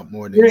paid a lot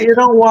more than You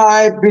know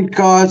why?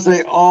 Because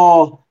they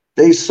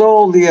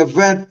sold the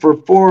event for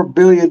 $4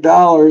 billion.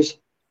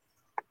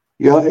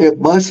 It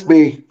must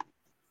be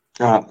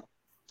uh,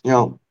 you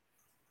know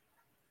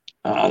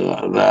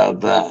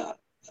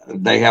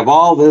they have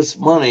all this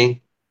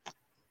money.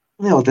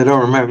 What they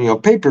don't remember,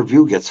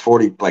 pay-per-view gets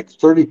 30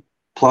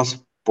 plus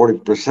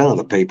 40% of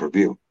the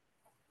pay-per-view.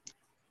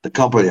 The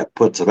company that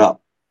puts it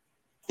up,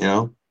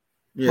 like it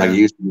yeah,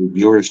 used to be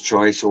Viewer's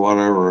Choice or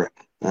whatever,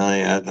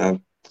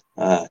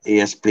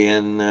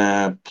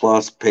 ESPN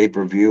Plus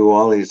pay-per-view,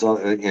 all these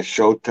other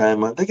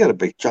Showtime. They got a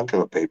big chunk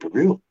of the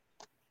pay-per-view,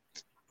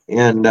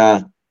 and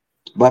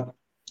but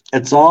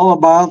it's all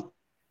about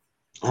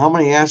how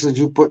many asses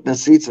you put in the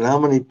seats and how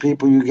many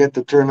people you get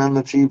to turn on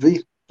the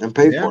TV and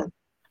pay yeah, for it.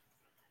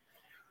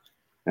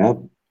 Yep.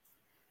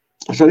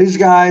 So these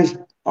guys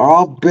are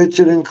all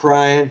bitching and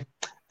crying.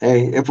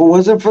 Hey, if it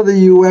wasn't for the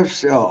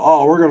UFC,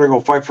 we're going to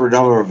go fight for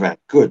another event.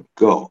 Good,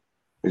 go.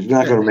 But you're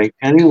not going to make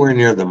anywhere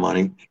near the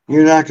money.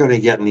 You're not going to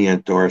get any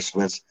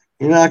endorsements.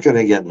 You're not going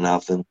to get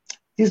nothing.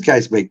 These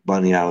guys make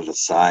money out of the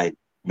side,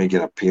 making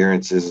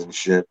appearances and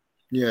shit.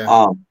 yeah.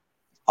 Um,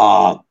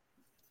 uh,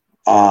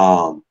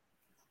 um,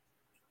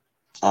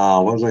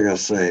 what was I going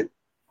to say?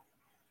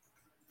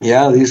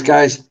 Yeah, these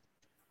guys,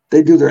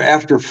 they do their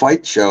after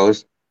fight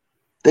shows.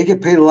 They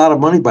get paid a lot of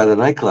money by the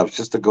nightclubs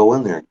just to go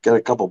in there, get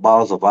a couple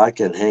bottles of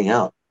vodka and hang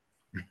out.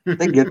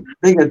 They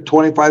get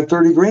 25,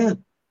 30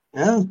 grand.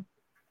 Yeah.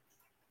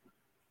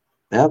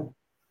 Yep.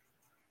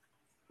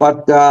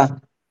 But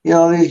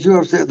these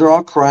UFC, they're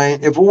all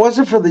crying. If it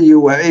wasn't for the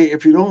UA,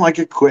 if you don't like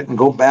it, quit and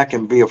go back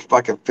and be a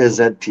fucking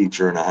phys ed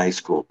teacher in a high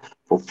school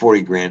for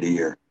 40 grand a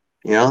year.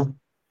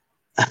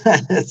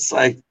 It's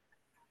like,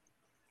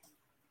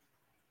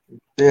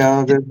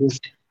 they're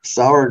just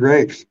sour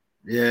grapes.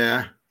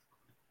 Yeah.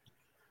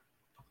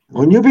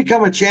 When you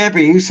become a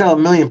champion, you sell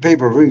 1 million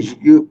pay-per-views.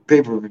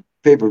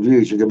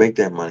 Pay-per-views, you can make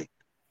that money.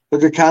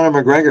 Look at Conor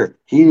McGregor.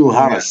 He knew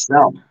how to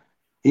sell.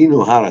 He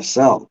knew how to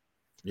sell.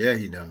 Yeah,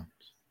 he does.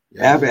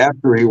 Yes.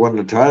 After he won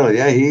the title,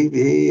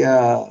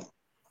 yeah,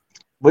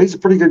 but he's a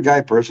pretty good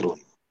guy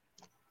personally.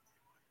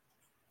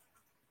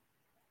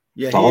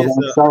 Yeah, It's he all is.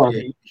 about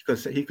selling. Yeah,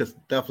 he could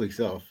definitely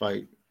sell a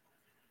fight.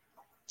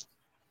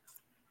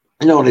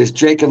 There's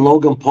Jake and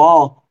Logan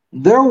Paul.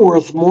 They're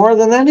worth more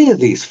than any of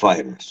these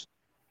fighters.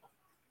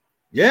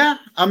 Yeah,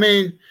 I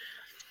mean,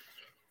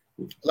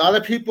 a lot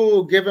of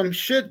people give him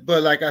shit,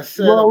 but like I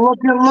said, Well,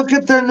 look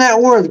at their net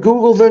worth.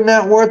 Google their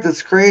net worth.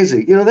 It's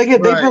crazy. They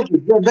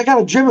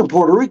got a gym in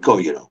Puerto Rico.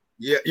 Yeah,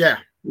 yeah.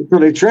 That's where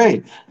they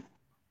train.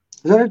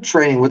 They're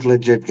training with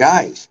legit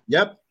guys.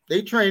 Yep,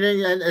 they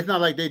training, and it's not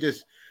like they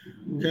just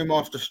came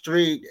off the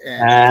street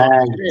and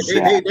talking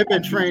shit. They've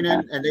been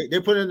training, and they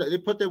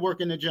put their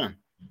work in the gym.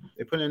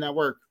 They put in that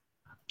work.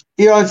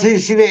 See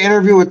the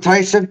interview with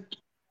Tyson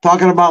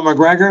talking about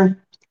McGregor?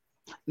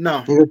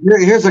 No. He goes,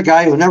 here's a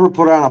guy who never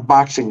put on a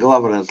boxing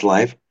glove in his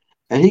life,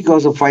 and he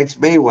goes and fights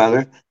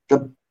Mayweather,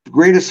 the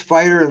greatest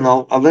fighter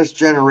of this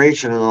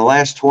generation in the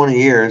last 20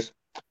 years,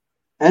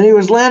 and he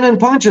was landing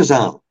punches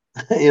on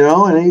him,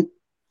 and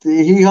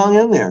he hung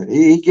in there.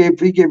 He gave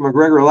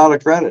McGregor a lot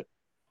of credit.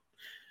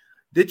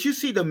 Did you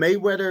see the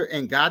Mayweather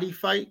and Gotti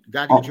fight?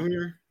 Gotti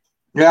Jr.?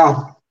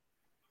 Yeah.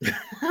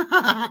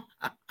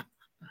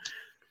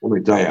 Let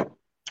me tell you.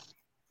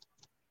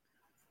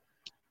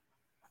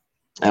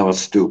 That was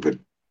stupid.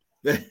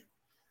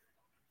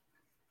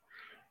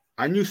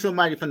 I knew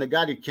somebody from the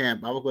Gotti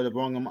camp. I was going to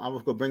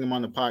bring him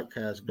on the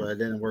podcast, but it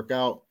didn't work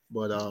out.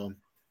 But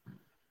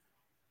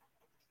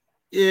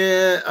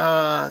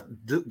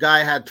the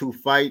guy had 2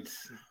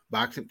 fights,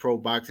 pro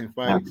boxing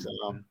fights.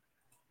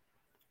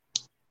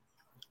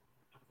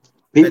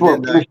 People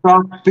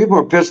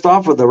are pissed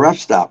off with the ref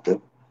stopped it.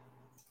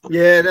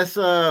 Yeah, that's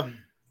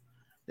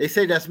they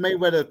say that's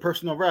Mayweather's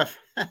personal ref.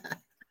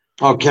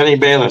 Oh, Kenny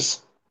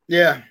Bayless.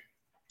 Yeah.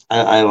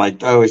 I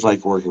always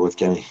like working with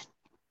Kenny.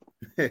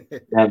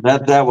 Yeah,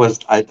 that was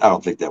I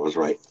don't think that was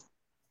right.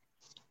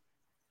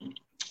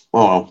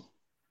 Oh.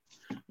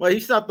 Well,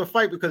 he stopped the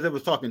fight because they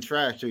was talking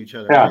trash to each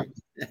other, Yeah. right?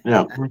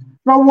 Yeah.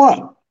 So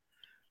what?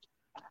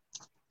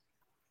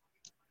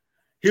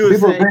 He was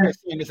saying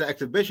it's an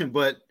exhibition,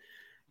 but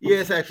Yeah,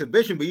 it's an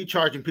exhibition, but you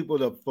charging people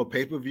for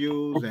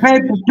pay-per-views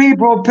and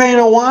People paying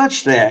to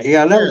watch that.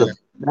 Yeah,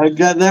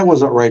 yeah, that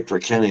wasn't right for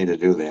Kenny to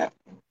do that.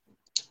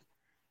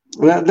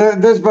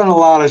 There's been a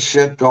lot of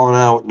shit going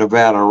on with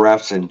Nevada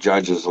refs and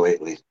judges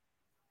lately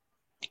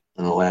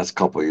in the last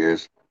couple of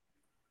years.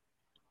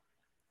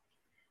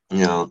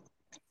 You know,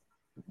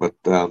 but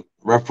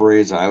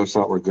referees, I always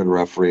thought were good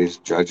referees,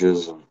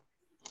 judges,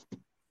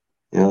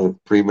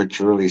 and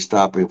prematurely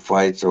stopping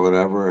fights or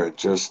whatever. It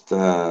just,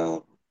 I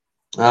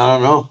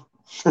don't know.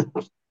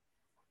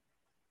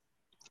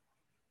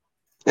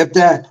 If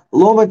that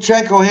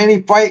Lomachenko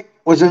Haney fight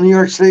was in New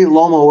York City,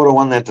 Loma would have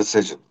won that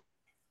decision.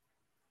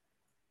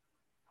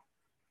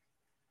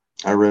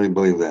 I really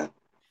believe that.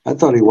 I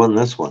thought he won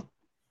this one.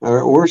 Or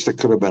at worst, it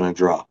could have been a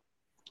draw.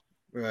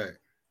 right.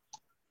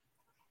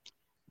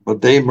 But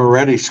Dave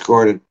Moretti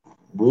scored it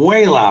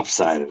way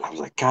lopsided. I was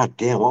like, God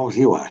damn, what was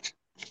he watching?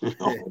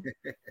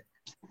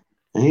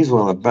 And he's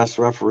one of the best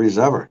referees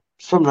ever.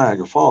 He's from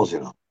Niagara Falls,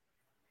 Oh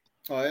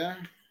yeah.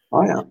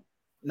 Oh, yeah.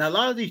 Now a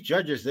lot of these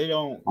judges, they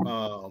don't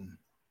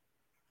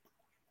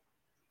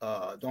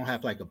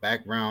have like a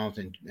background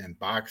in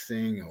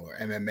boxing or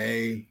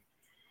MMA.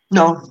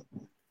 No,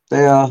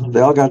 they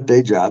all got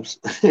day jobs.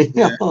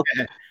 Yeah.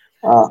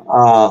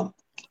 uh,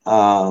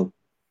 uh,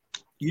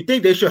 You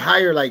think they should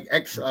hire like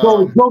ex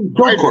Joe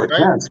fighters, Cortez.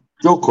 right?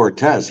 Joe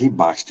Cortez, he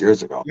boxed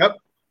years ago. Yep.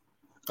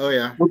 Oh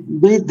yeah.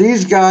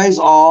 These guys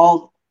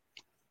all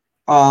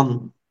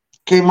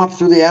came up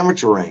through the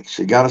amateur ranks.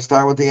 You got to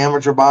start with the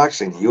amateur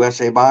boxing,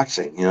 USA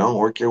boxing,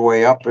 work your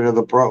way up into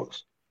the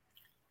pros.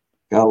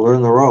 Got to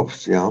learn the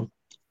ropes,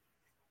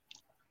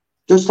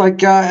 Just like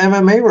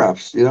MMA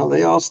refs,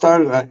 they all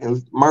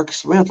started. Mark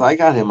Smith, I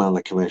got him on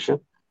the commission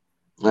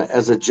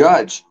as a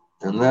judge.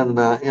 And then,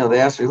 they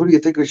asked me, who do you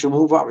think we should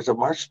move up? I said,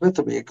 Mark Smith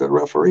would be a good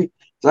referee.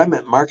 Because I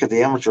met Mark at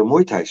the amateur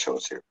Muay Thai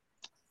shows here.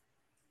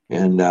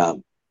 And,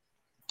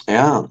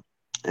 yeah.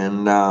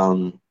 And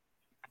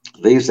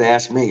they used to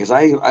ask me, because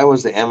I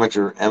was the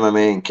amateur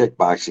MMA and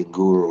kickboxing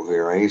guru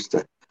here. I used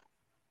to,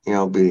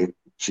 be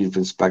chief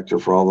inspector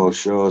for all those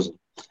shows.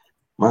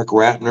 Mark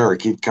Ratner or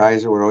Keith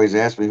Kaiser would always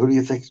ask me, who do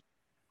you think's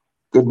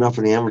good enough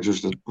in the amateurs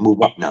to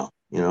move up now?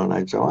 And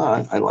I'd say,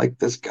 I like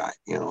this guy,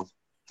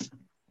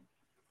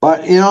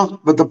 But,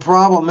 but the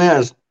problem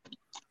is,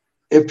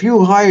 if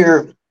you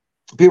hire,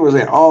 people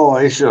say,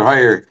 they should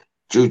hire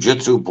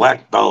jiu-jitsu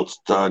black belts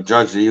to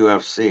judge the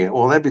UFC.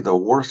 Well, that'd be the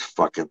worst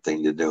fucking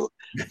thing to do,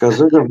 because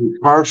they're going to be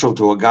partial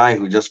to a guy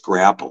who just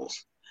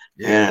grapples.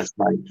 Yeah. And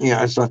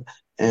it's like,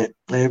 and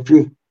if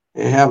you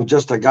have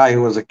just a guy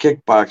who was a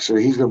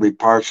kickboxer, he's going to be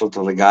partial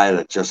to the guy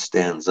that just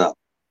stands up.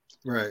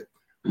 Right.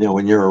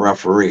 When you're a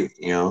referee,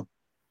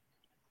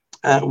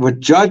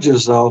 with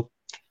judges, though,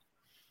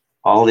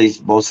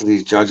 most of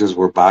these judges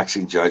were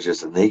boxing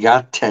judges, and they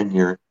got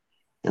tenure,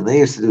 and they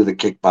used to do the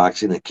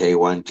kickboxing, the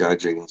K1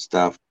 judging and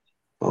stuff.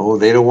 Oh,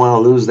 they don't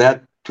want to lose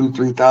that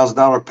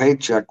 $2,000-$3,000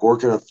 paycheck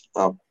working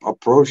a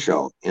pro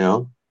show,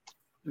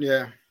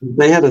 Yeah.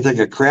 They had to take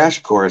a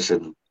crash course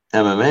in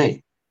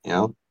MMA,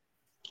 Yeah.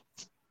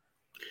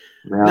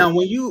 Now,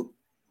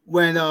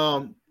 when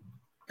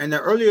in the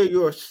earlier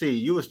UFC,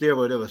 you was there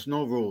where there was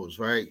no rules,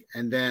 right?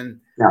 And then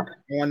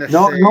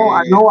no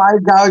eye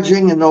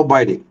gouging and no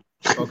biting.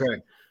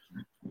 Okay.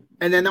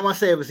 And then I want to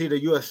say it was either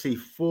UFC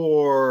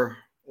 4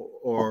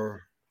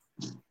 or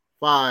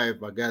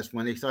 5, I guess,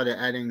 when they started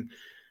adding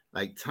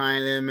like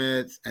time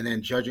limits and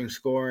then judging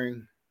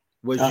scoring.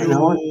 Was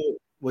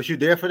you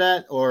there for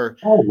that, or?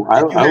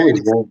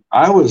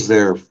 I was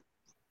there.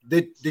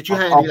 Did you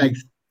have any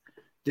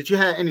Did you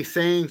have any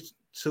sayings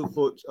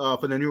for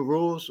the new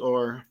rules,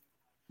 or?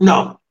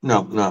 No.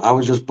 I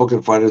was just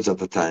booking fighters at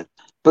the time.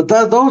 But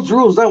those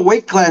rules, that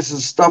weight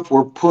classes stuff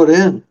were put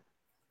in.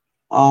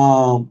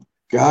 God,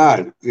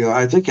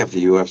 I think after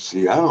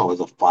UFC, I don't know, it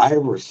was a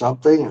 5 or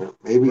something, or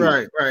maybe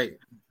right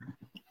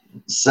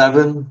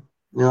 7.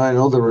 I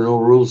know there were no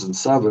rules in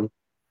 7,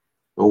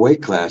 no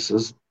weight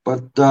classes,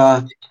 but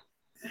then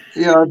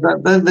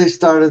they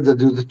started to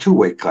do the 2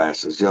 weight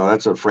classes.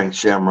 That's when Frank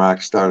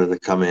Shamrock started to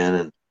come in,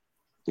 and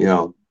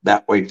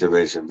that weight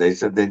division. They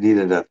said they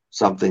needed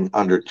something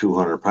under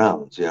 200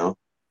 pounds.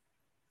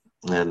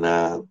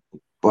 And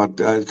but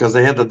because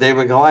they had the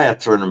David Goliath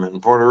tournament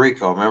in Puerto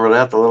Rico, remember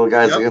that, the little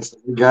guys against the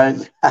big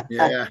guys.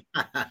 Yeah.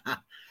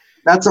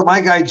 That's what my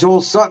guy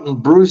Joel Sutton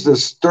bruised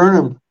his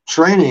sternum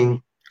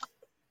training,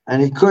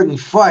 and he couldn't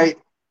fight,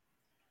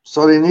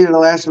 so they needed a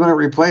last-minute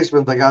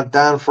replacement. They got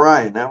Don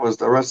Fry, and that was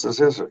the rest is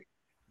history.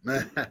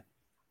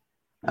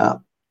 Yeah,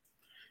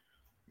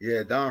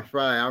 Don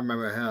Fry. I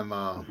remember him.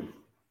 I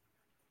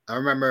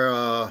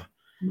remember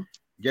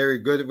Gary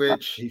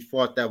Goodrich. He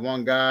fought that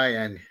one guy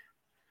and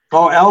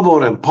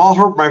elbowed him.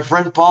 My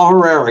friend Paul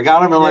Herrera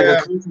got him in like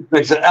a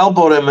crucifix and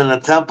elbowed him in the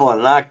temple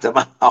and knocked him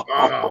out.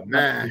 Oh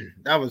man,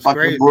 that was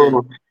crazy.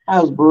 Brutal.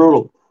 That was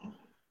brutal.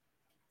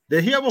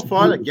 Did he ever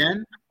fight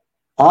again?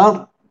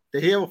 Huh?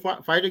 Did he ever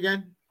fight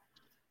again?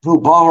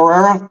 Who, Paul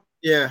Herrera?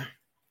 Yeah.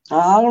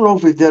 I don't know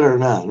if he did or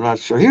not. I'm not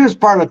sure. He was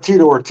part of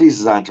Tito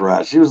Ortiz's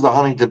entourage. He was the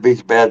Huntington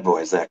Beach Bad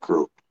Boys, that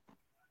crew.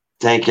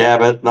 Tank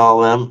Abbott and all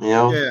them,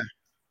 Yeah.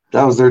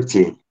 that was their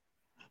team.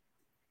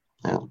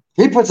 Yeah.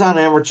 He puts on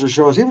amateur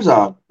shows. He was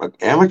an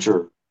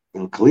amateur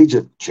and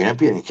collegiate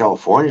champion in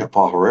California,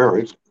 Paul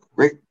Herrera. He's a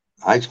great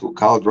high school,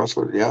 college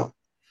wrestler. Yeah.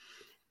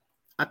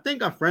 I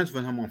think I'm friends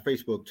with him on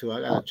Facebook too.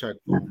 I gotta check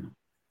for him.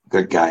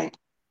 Good guy.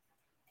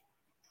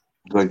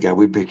 Good guy.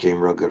 We became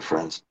real good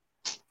friends.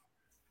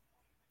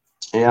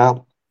 Yeah.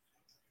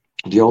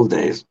 The old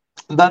days.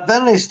 But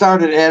then they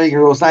started adding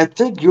rules. I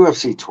think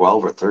UFC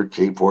 12 or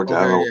 13, 14, I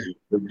Okay, don't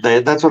yeah.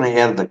 know. That's when they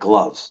added the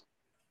gloves.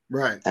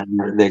 Right.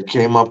 And they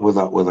came up with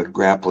a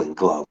grappling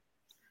glove.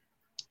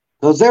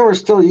 Because they were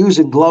still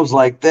using gloves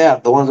like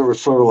that, the ones that were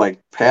sort of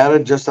like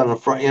padded just on the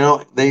front.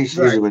 They used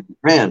to use Right. them in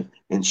Japan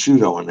in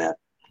Shudo and that.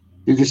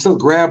 You could still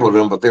grab with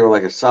them, but they were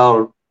like a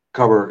solid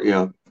cover.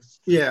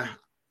 Yeah.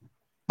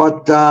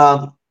 But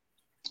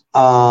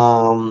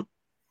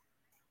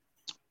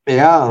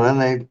yeah,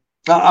 and then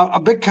a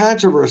big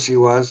controversy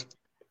was,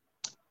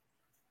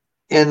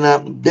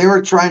 and they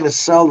were trying to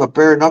sell the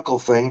bare knuckle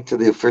thing to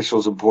the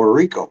officials in Puerto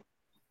Rico,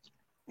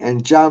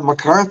 and John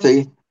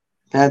McCarthy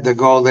had to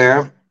go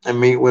there and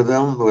meet with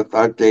them with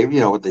Art Dave,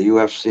 with the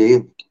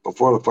UFC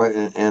before the fight,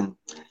 and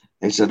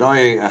they said, "Oh,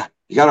 you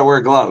got to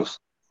wear gloves."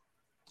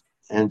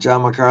 And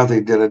John McCarthy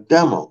did a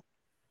demo.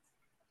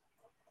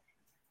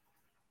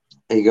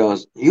 He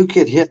goes, "You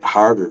could hit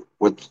harder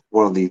with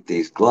one of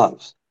these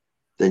gloves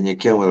than you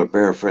can with a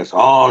bare fist."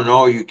 "Oh,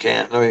 no, you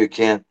can't. No, you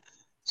can't."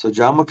 So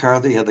John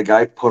McCarthy had the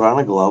guy put on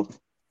a glove,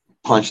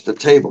 punch the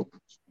table.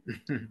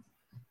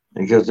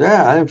 He goes,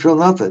 "Yeah, I didn't feel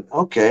nothing."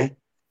 "Okay.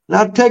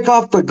 Now take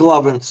off the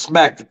glove and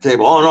smack the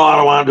table." "Oh, no, I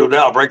don't want to do that.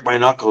 I'll break my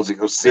knuckles." He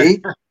goes,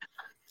 "See?"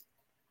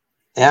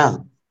 Yeah,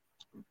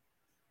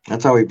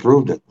 that's how he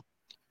proved it.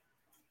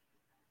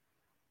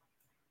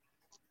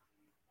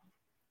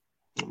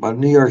 But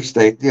New York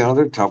State,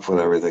 they're tough with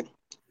everything.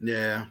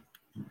 Yeah.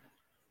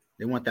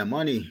 They want that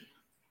money.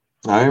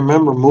 I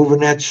remember moving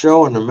that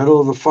show in the middle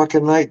of the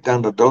fucking night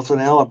down to Dothan,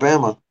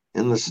 Alabama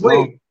in the Wait.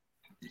 snow.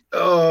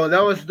 Oh,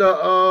 that was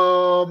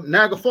the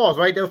Niagara Falls,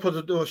 right? They were supposed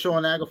to do a show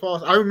in Niagara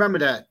Falls. I remember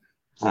that.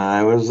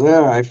 I was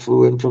there. I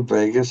flew in from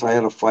Vegas. I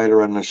had a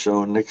fighter on the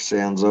show, Nick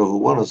Sanzo, who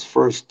won his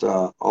first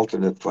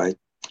alternate fight.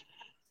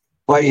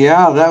 But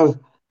yeah, that was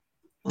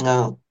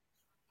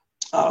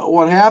uh,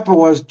 what happened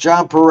was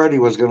John Peretti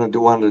was going to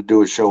wanted to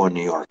do a show in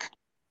New York,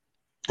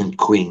 in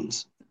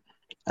Queens,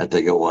 I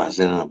think it was,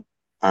 in an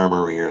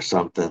armory or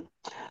something.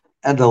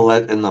 And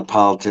the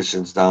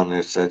politicians down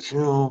there said,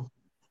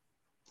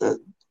 that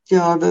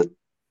that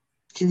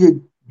can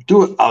you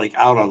do it like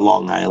out on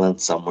Long Island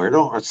somewhere?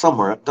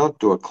 Don't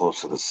do it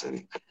close to the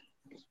city.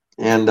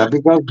 And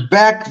because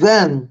back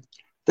then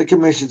the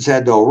commissions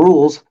had no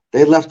rules,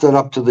 they left it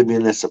up to the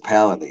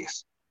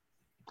municipalities,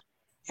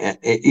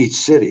 each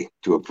city,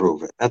 to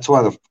approve it. That's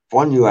why the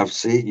one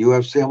UFC,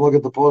 I'm looking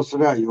at the poster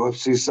now,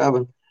 UFC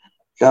 7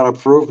 got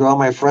approved. All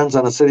my friends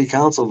on the city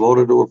council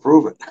voted to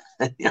approve it.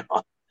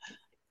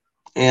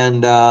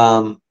 And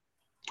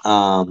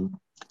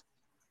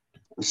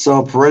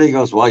so Peretti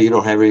goes, "Well, you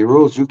don't have any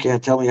rules. You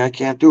can't tell me I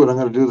can't do it. I'm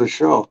going to do the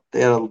show."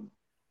 They had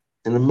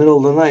in the middle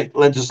of the night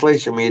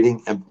legislation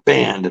meeting and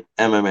banned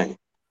MMA.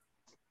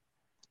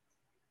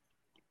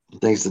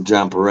 Thanks to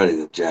John Peretti,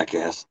 the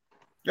jackass.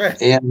 Yeah.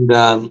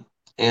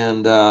 And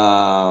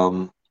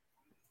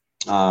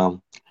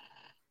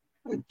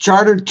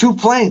chartered 2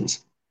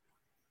 planes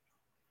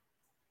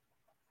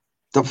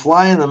to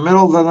fly in the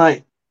middle of the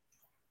night.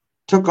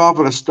 Took off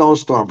in a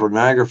snowstorm from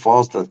Niagara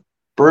Falls to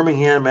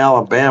Birmingham,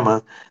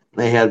 Alabama.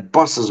 They had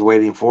buses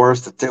waiting for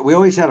us. We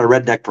always had a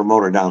redneck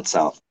promoter down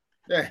south,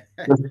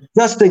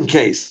 just in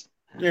case.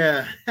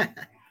 Yeah.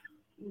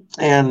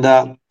 And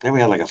then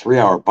we had like a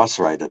 3-hour bus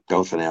ride to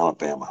Dothan,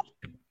 Alabama.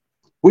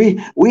 We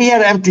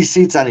had empty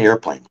seats on the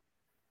airplane.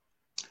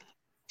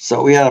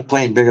 So we had a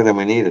plane bigger than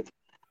we needed.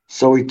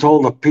 So we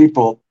told the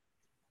people,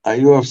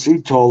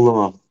 UFC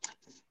told them,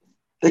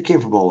 they came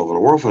from all over the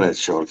world for that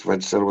show. The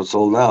Fed said it was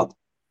sold out.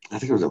 I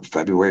think it was in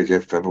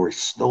February,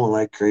 snowing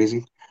like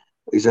crazy.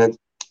 He said,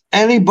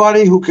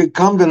 anybody who could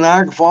come to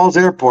Niagara Falls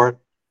Airport,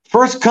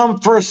 first come,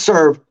 first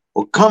serve,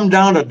 will come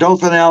down to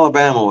Dothan,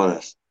 Alabama with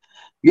us.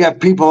 You have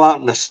people out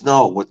in the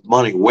snow with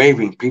money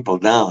waving people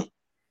down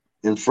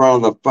in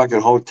front of the fucking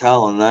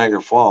hotel in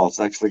Niagara Falls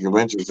next to the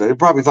convention center. They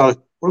probably thought,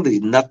 what are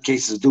these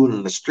nutcases doing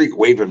in the street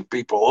waving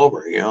people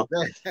over,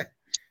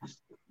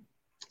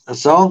 And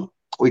so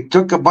we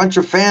took a bunch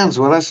of fans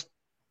with us,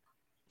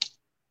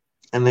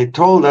 and they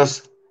told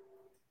us,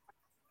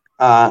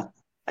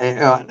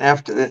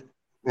 after,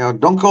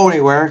 don't go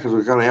anywhere because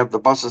we're going to have the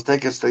buses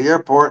take us to the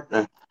airport,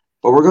 but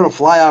we're going to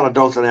fly out of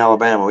Dothan,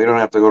 Alabama. We don't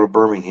have to go to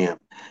Birmingham.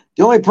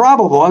 The only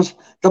problem was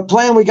the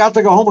plane we got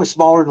to go home was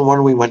smaller than the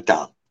one we went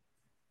down.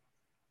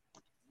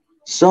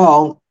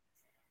 So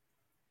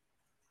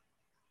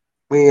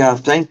we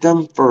thanked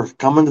them for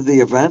coming to the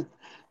event,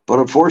 but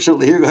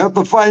unfortunately, you're going to have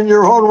to find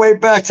your own way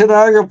back to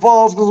Niagara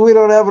Falls because we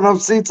don't have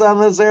enough seats on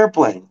this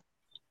airplane.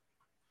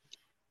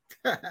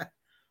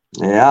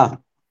 Yeah.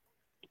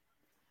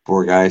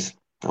 Poor guys.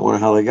 I wonder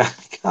how they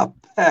got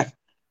back.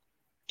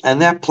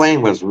 And that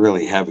plane was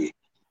really heavy.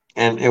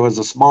 and it was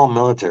a small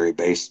military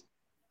base,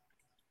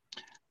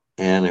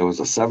 and it was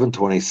a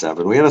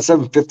 727. We had a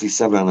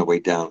 757 on the way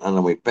down. On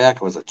the way back,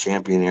 it was a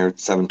Champion Air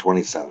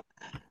 727,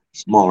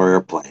 smaller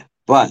airplane.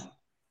 But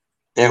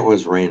it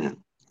was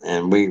raining,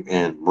 and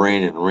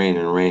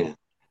raining,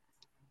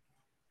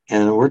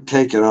 and we're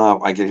taking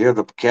off. I could hear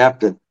the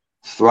captain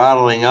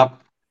throttling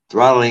up.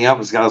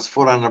 He's got his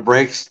foot on the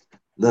brakes.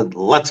 Then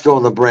let's go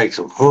the brakes.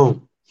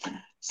 Boom,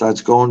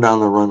 starts going down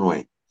the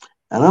runway,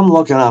 and I'm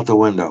looking out the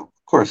window.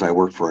 Of course, I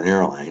work for an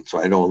airline,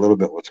 so I know a little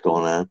bit what's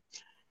going on.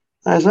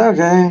 I said,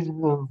 okay,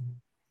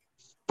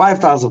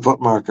 5,000 foot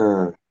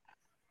marker,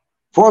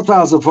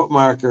 4,000 foot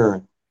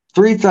marker,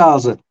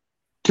 3,000,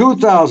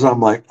 2,000. I'm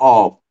like,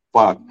 oh,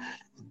 fuck.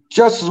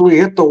 Just as we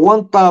hit the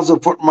 1,000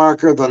 foot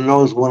marker, the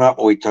nose went up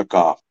and we took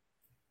off.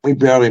 We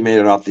barely made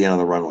it off the end of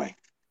the runway.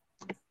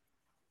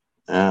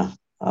 Yeah,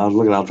 I was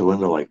looking out the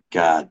window like,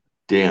 God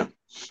damn.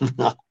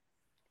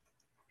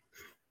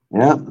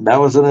 Yeah, that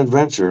was an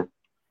adventure.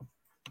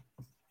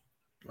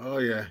 Oh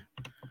yeah.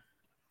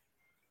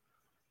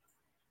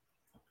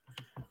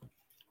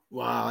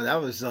 Wow,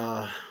 that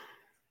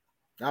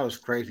was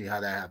crazy how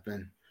that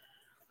happened.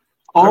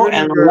 I Oh,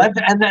 remember.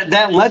 and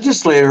that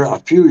legislator a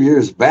few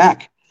years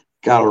back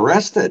got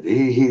arrested.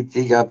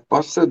 He got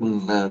busted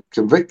and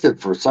convicted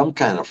for some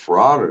kind of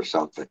fraud or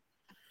something.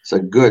 So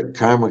good,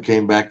 karma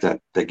came back to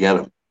get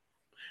him.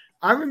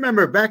 I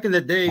remember back in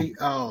the day,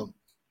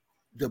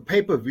 the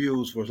pay per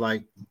views was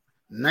like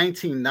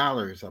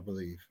 $19, I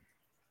believe.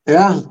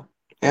 Yeah,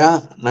 yeah.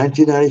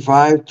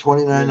 1995, Yeah.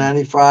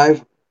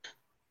 29.95.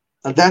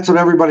 That's when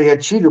everybody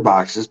had cheater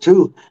boxes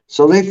too.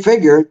 So they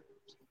figured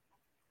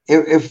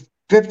if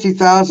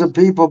 50,000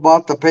 people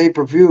bought the pay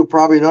per view,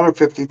 probably another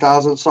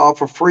 50,000 saw it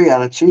for free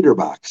on a cheater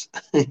box.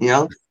 You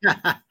know?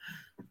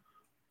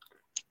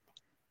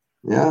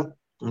 Yeah.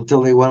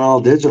 Until they went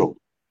all digital.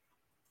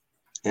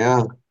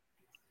 Yeah.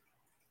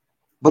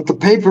 But the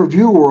pay per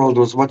view world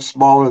was much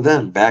smaller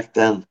then. Back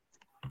then,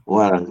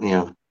 what,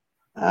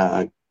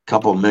 a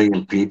couple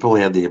million people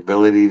had the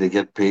ability to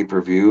get pay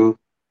per view.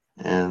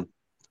 And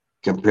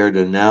compared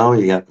to now,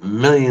 you got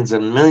millions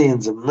and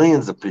millions and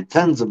millions of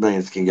tens of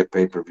millions can get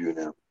pay per view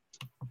now.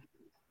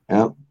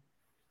 Yeah.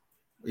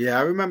 Yeah,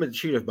 I remember the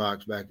cheater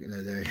box back in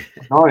the day.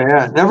 Oh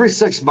yeah. And every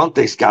 6 months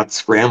they got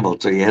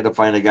scrambled, so you had to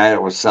find a guy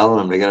that was selling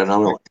them to get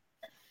another one.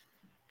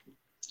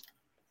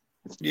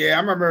 Yeah, I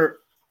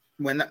remember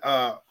when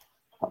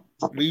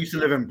we used to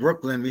live in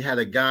Brooklyn. We had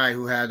a guy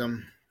who had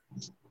them,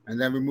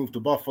 and then we moved to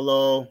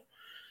Buffalo,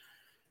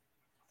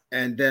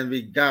 and then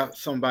we got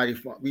somebody.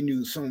 We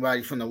knew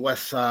somebody from the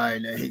West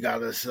Side, and he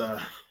got us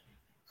a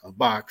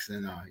box.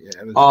 And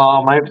yeah, it was.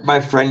 Oh, my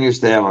friend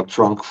used to have a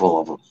trunk full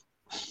of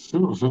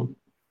them.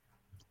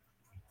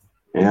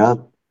 Yeah.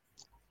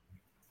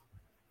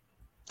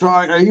 So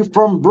are you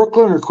from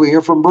Brooklyn or Queen?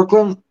 You're from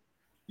Brooklyn?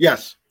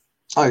 Yes.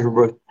 Oh, you're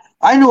Brooklyn.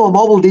 I knew a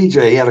mobile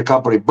DJ. He had a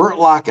company, Burt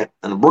Lockett,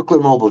 and the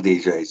Brooklyn Mobile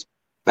DJs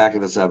back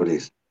in the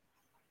 70s.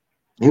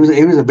 He was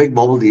a big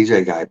mobile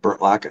DJ guy,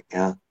 Burt Lockett.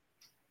 Yeah.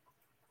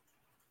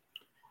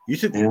 You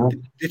should. Yeah.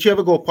 Did you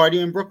ever go party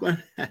in Brooklyn?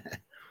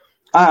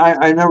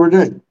 I never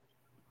did.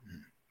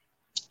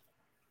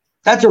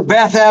 That's where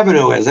Bath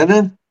Avenue is, isn't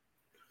it?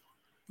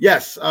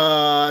 Yes.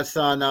 It's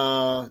on.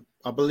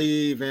 I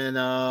believe in.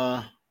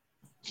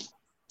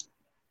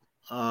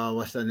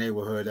 What's the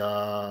neighborhood?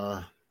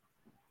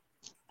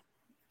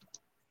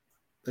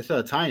 It's an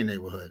Italian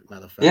neighborhood,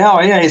 matter of fact. Yeah,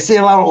 yeah. You see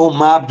a lot of old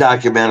mob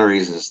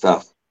documentaries and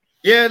stuff.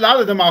 Yeah, a lot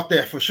of them out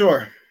there for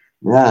sure.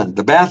 Yeah,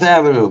 the Bath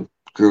Avenue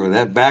crew.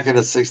 That back in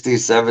the 60s,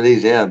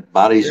 70s. Yeah,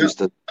 bodies used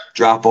to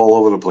drop all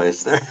over the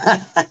place there.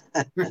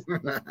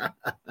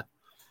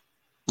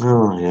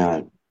 Oh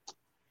yeah.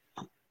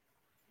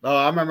 Oh,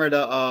 I remember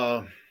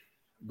the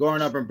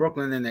growing up in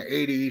Brooklyn in the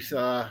 80s.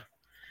 I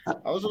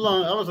was a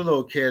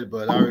little kid,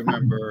 but I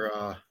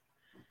remember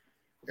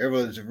it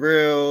was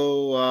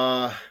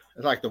real.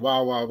 It's like the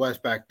Wild Wild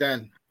West back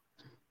then.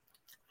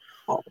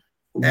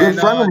 Good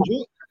friend of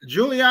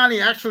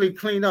Giuliani actually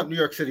cleaned up New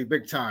York City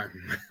big time.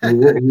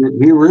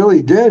 he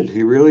really did.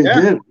 He really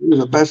did. He was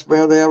the best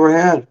mayor they ever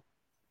had.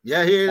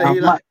 Yeah,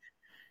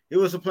 he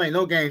wasn't playing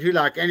no games. He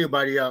locked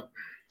anybody up.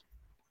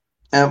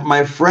 And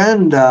my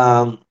friend,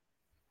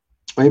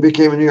 when he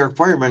became a New York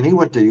fireman, he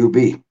went to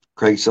UB.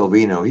 Craig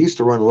Silvino. He used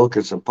to run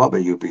Wilkinson Pub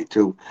at UB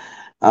too.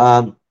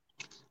 When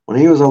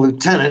he was a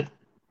lieutenant,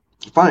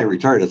 he finally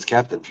retired as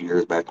captain a few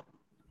years back.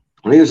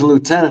 When he was a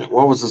lieutenant,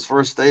 what was his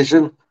first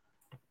station?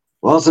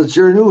 Well, since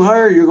you're a new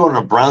hire, you're going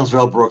to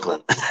Brownsville,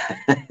 Brooklyn.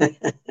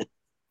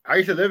 I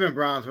used to live in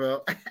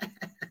Brownsville.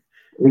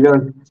 He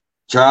goes,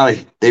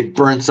 Charlie, they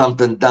burn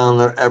something down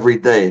there every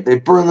day. They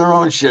burn their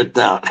own shit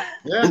down.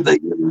 Yeah.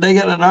 they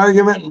get an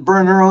argument and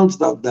burn their own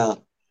stuff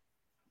down.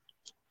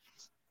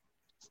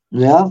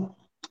 Yeah.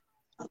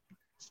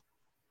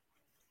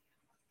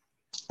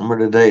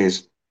 Remember the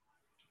days.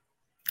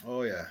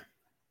 Oh yeah.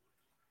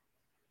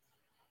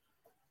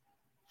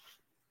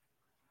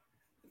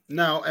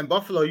 Now in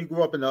Buffalo, you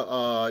grew up in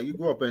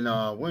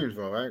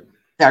Williamsville, right?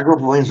 Yeah, I grew up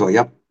in Waynesville.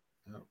 Yep.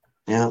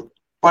 Yeah.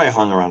 Probably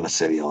hung around the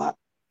city a lot.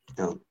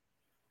 You know.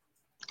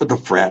 with the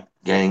frat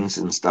gangs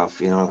and stuff.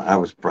 You know, I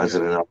was Yeah.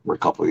 president of for a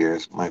couple of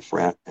years. My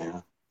frat,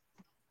 yeah,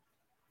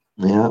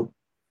 yeah,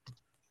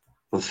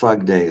 the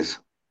thug days,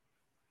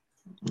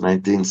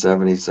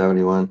 1970,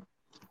 71.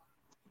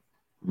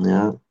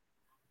 Yeah,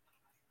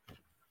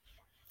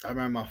 I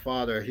remember my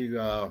father. He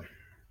uh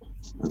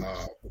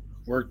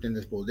worked in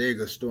this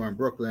bodega store in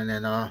Brooklyn,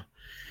 and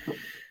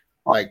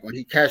like when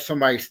he catch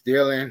somebody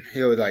stealing,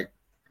 he was like,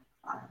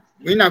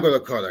 "We're not gonna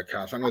call the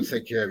cops. I'm gonna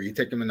take care of you." You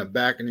take him in the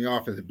back in the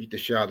office and beat the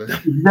shit out of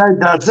them.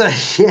 that's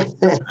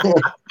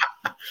it.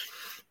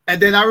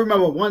 And then I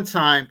remember one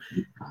time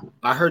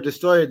I heard the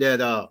story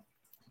that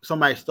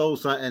somebody stole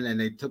something and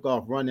they took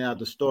off running out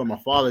the store. My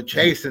father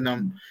chasing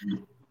them,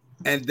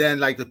 and then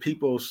like the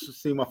people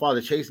see my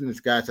father chasing this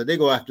guy, so they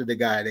go after the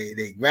guy.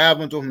 They grab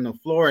him, throw him on the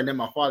floor, and then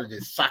my father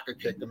just soccer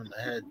kicked him in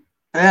the head,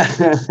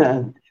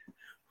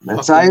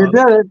 That's fucked how him you up.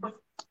 did it.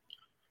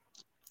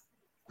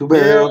 Too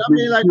bad they Yeah, don't I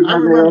mean, do- like too I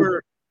bad they don't-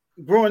 remember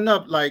growing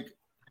up, like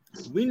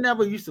we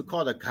never used to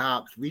call the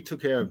cops. We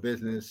took care of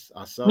business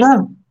ourselves.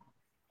 No.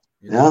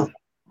 You Yeah. know,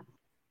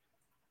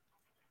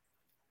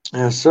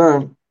 Yes,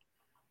 sir.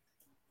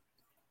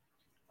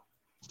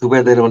 Too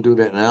bad they don't do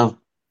that now.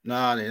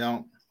 no, they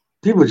don't.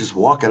 People just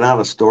walking out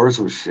of stores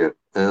with shit.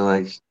 They're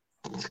like,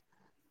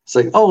 it's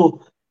like,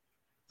 oh,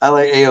 I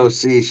like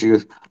AOC. She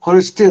goes, oh,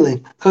 they're stealing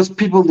because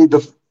people need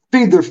to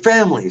feed their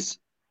families.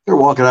 They're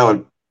walking out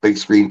with big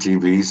screen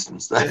TVs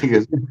and stuff. He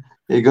goes,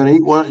 you're gonna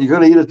eat one. You're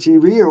gonna eat a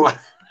TV or what?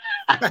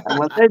 And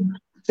when they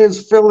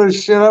just fill their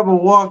shit up and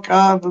walk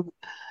out.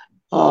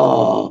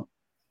 Oh,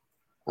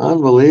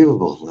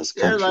 unbelievable! This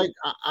Yeah, country. like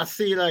I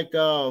see, like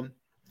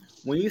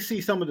when you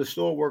see some of the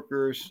store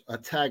workers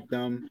attack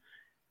them,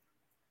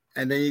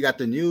 and then you got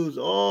the news.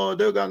 Oh,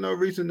 they got no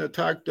reason to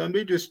attack them.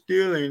 They just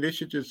stealing. They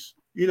should just,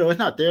 it's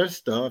not their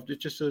stuff.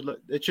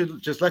 It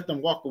should just let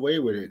them walk away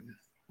with it.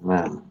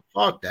 Man,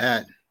 Fuck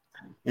that.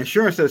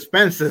 Insurance is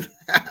expensive.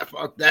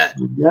 Fuck that.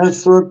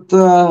 that's what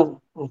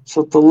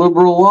the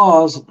liberal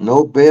laws,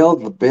 no bail,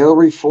 the bail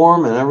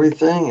reform and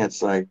everything.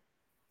 It's like,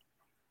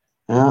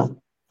 yeah,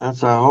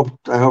 that's I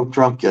hope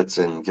Trump gets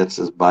in, gets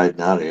his Biden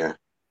out of here.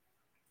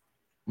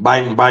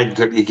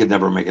 He could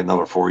never make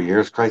another 4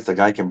 years. Christ, the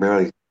guy can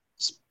barely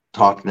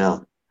talk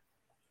now.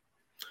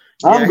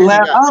 Yeah, I'm he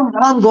glad. got.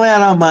 I'm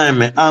glad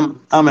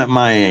I'm at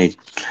my age.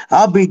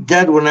 I'll be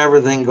dead when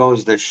everything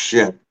goes to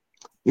shit.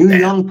 You Damn.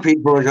 young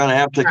people are going to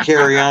have to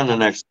carry on the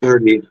next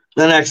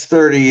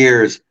 30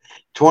 years.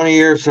 20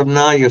 years from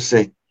now, you'll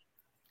say,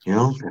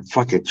 that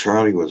fucking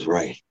Charlie was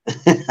right.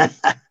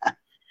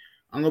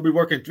 I'm gonna be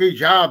working 3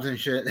 jobs and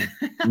shit.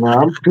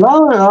 No,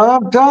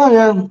 I'm telling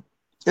you,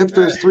 if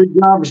there's 3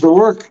 jobs to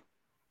work,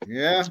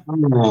 Yeah.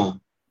 uh,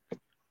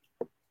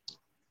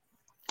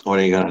 what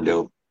are you going to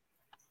do?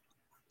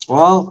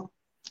 Well,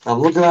 I'm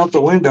looking out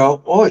the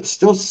window. Oh, it's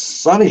still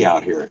sunny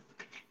out here.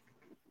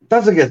 It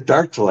doesn't get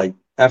dark till like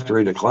after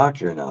 8 o'clock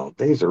here now.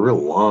 Days are real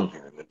long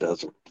here in the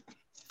desert.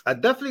 I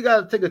definitely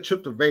got to take a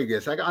trip to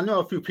Vegas. I know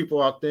a few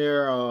people out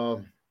there.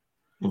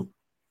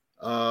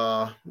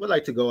 Would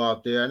like to go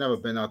out there. I never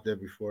been out there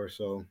before,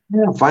 so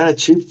Yeah, find a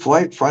cheap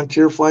flight.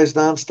 Frontier flies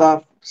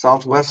nonstop.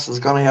 Southwest is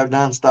going to have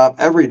nonstop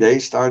every day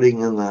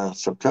starting in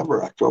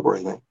September, October,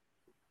 I think.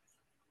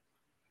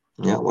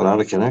 Yeah, without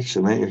a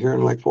connection, man, you're here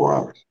in like 4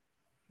 hours.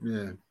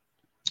 yeah.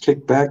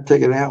 Kick back,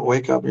 take a nap,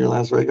 wake up, you're in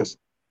Las Vegas.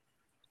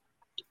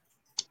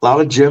 A lot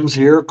of gyms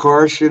here, of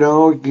course,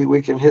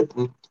 we can hit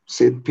and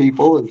see the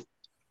people and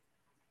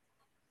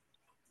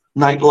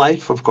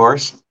nightlife, of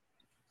course.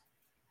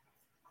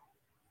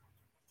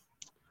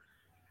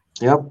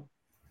 Yep.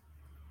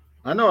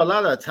 I know a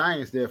lot of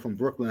Italians there from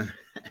Brooklyn.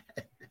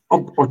 A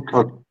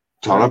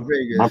ton In of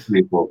Vegas.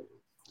 people.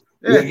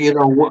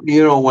 Yeah.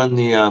 When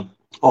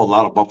a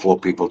lot of Buffalo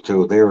people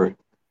too.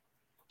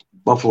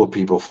 Buffalo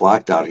people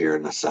flocked out here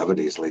in the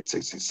 70s, late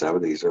 60s,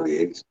 70s, early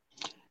 80s.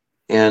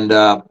 And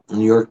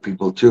New York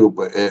people too.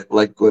 But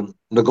like when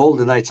the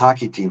Golden Knights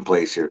hockey team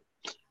plays here,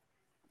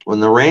 when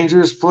the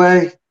Rangers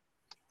play,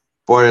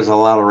 boy, there's a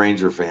lot of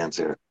Ranger fans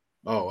here.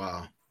 Oh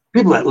wow.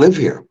 People that live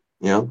here,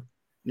 Yeah.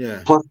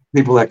 plus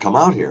people that come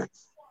out here.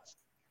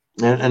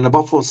 And the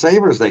Buffalo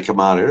Sabres, they come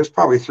out here. There's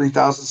probably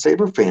 3,000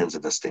 Sabre fans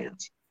in the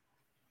stands.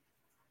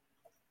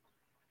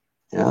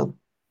 Yeah.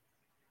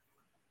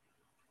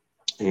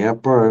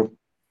 Yep. Well,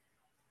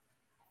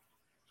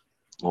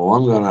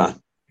 I'm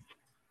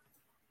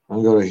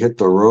gonna hit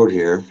the road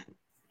here.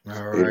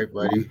 All Eight right,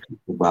 buddy.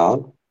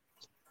 about.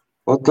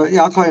 But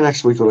yeah, I'll call you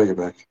next week when I get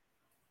back.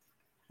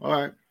 All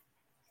right.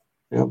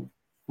 Yep.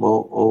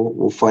 Well,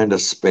 we'll find a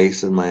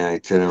space in my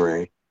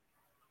itinerary.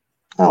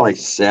 I like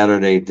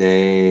Saturday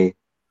day,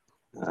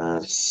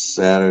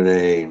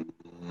 Saturday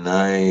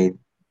night,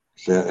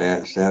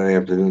 Saturday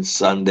afternoon,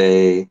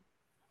 Sunday, We can.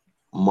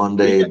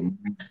 Monday.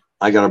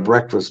 I got a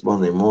breakfast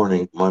Monday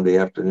morning, Monday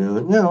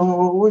afternoon.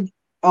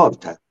 All the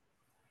time.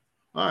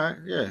 All right.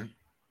 Yeah.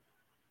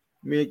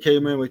 Me and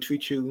Caveman would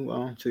treat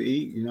you to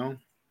eat. No,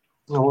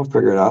 we'll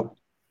figure it out.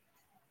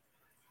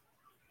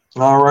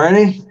 All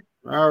righty.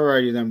 All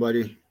righty then,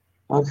 buddy.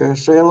 Okay.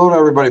 Say hello to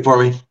everybody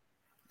for me.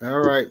 All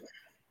right.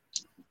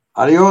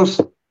 Adios.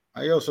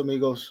 Adios,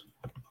 amigos.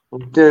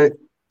 Okay.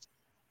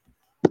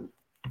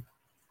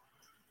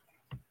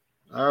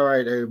 All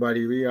right,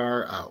 everybody. We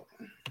are out.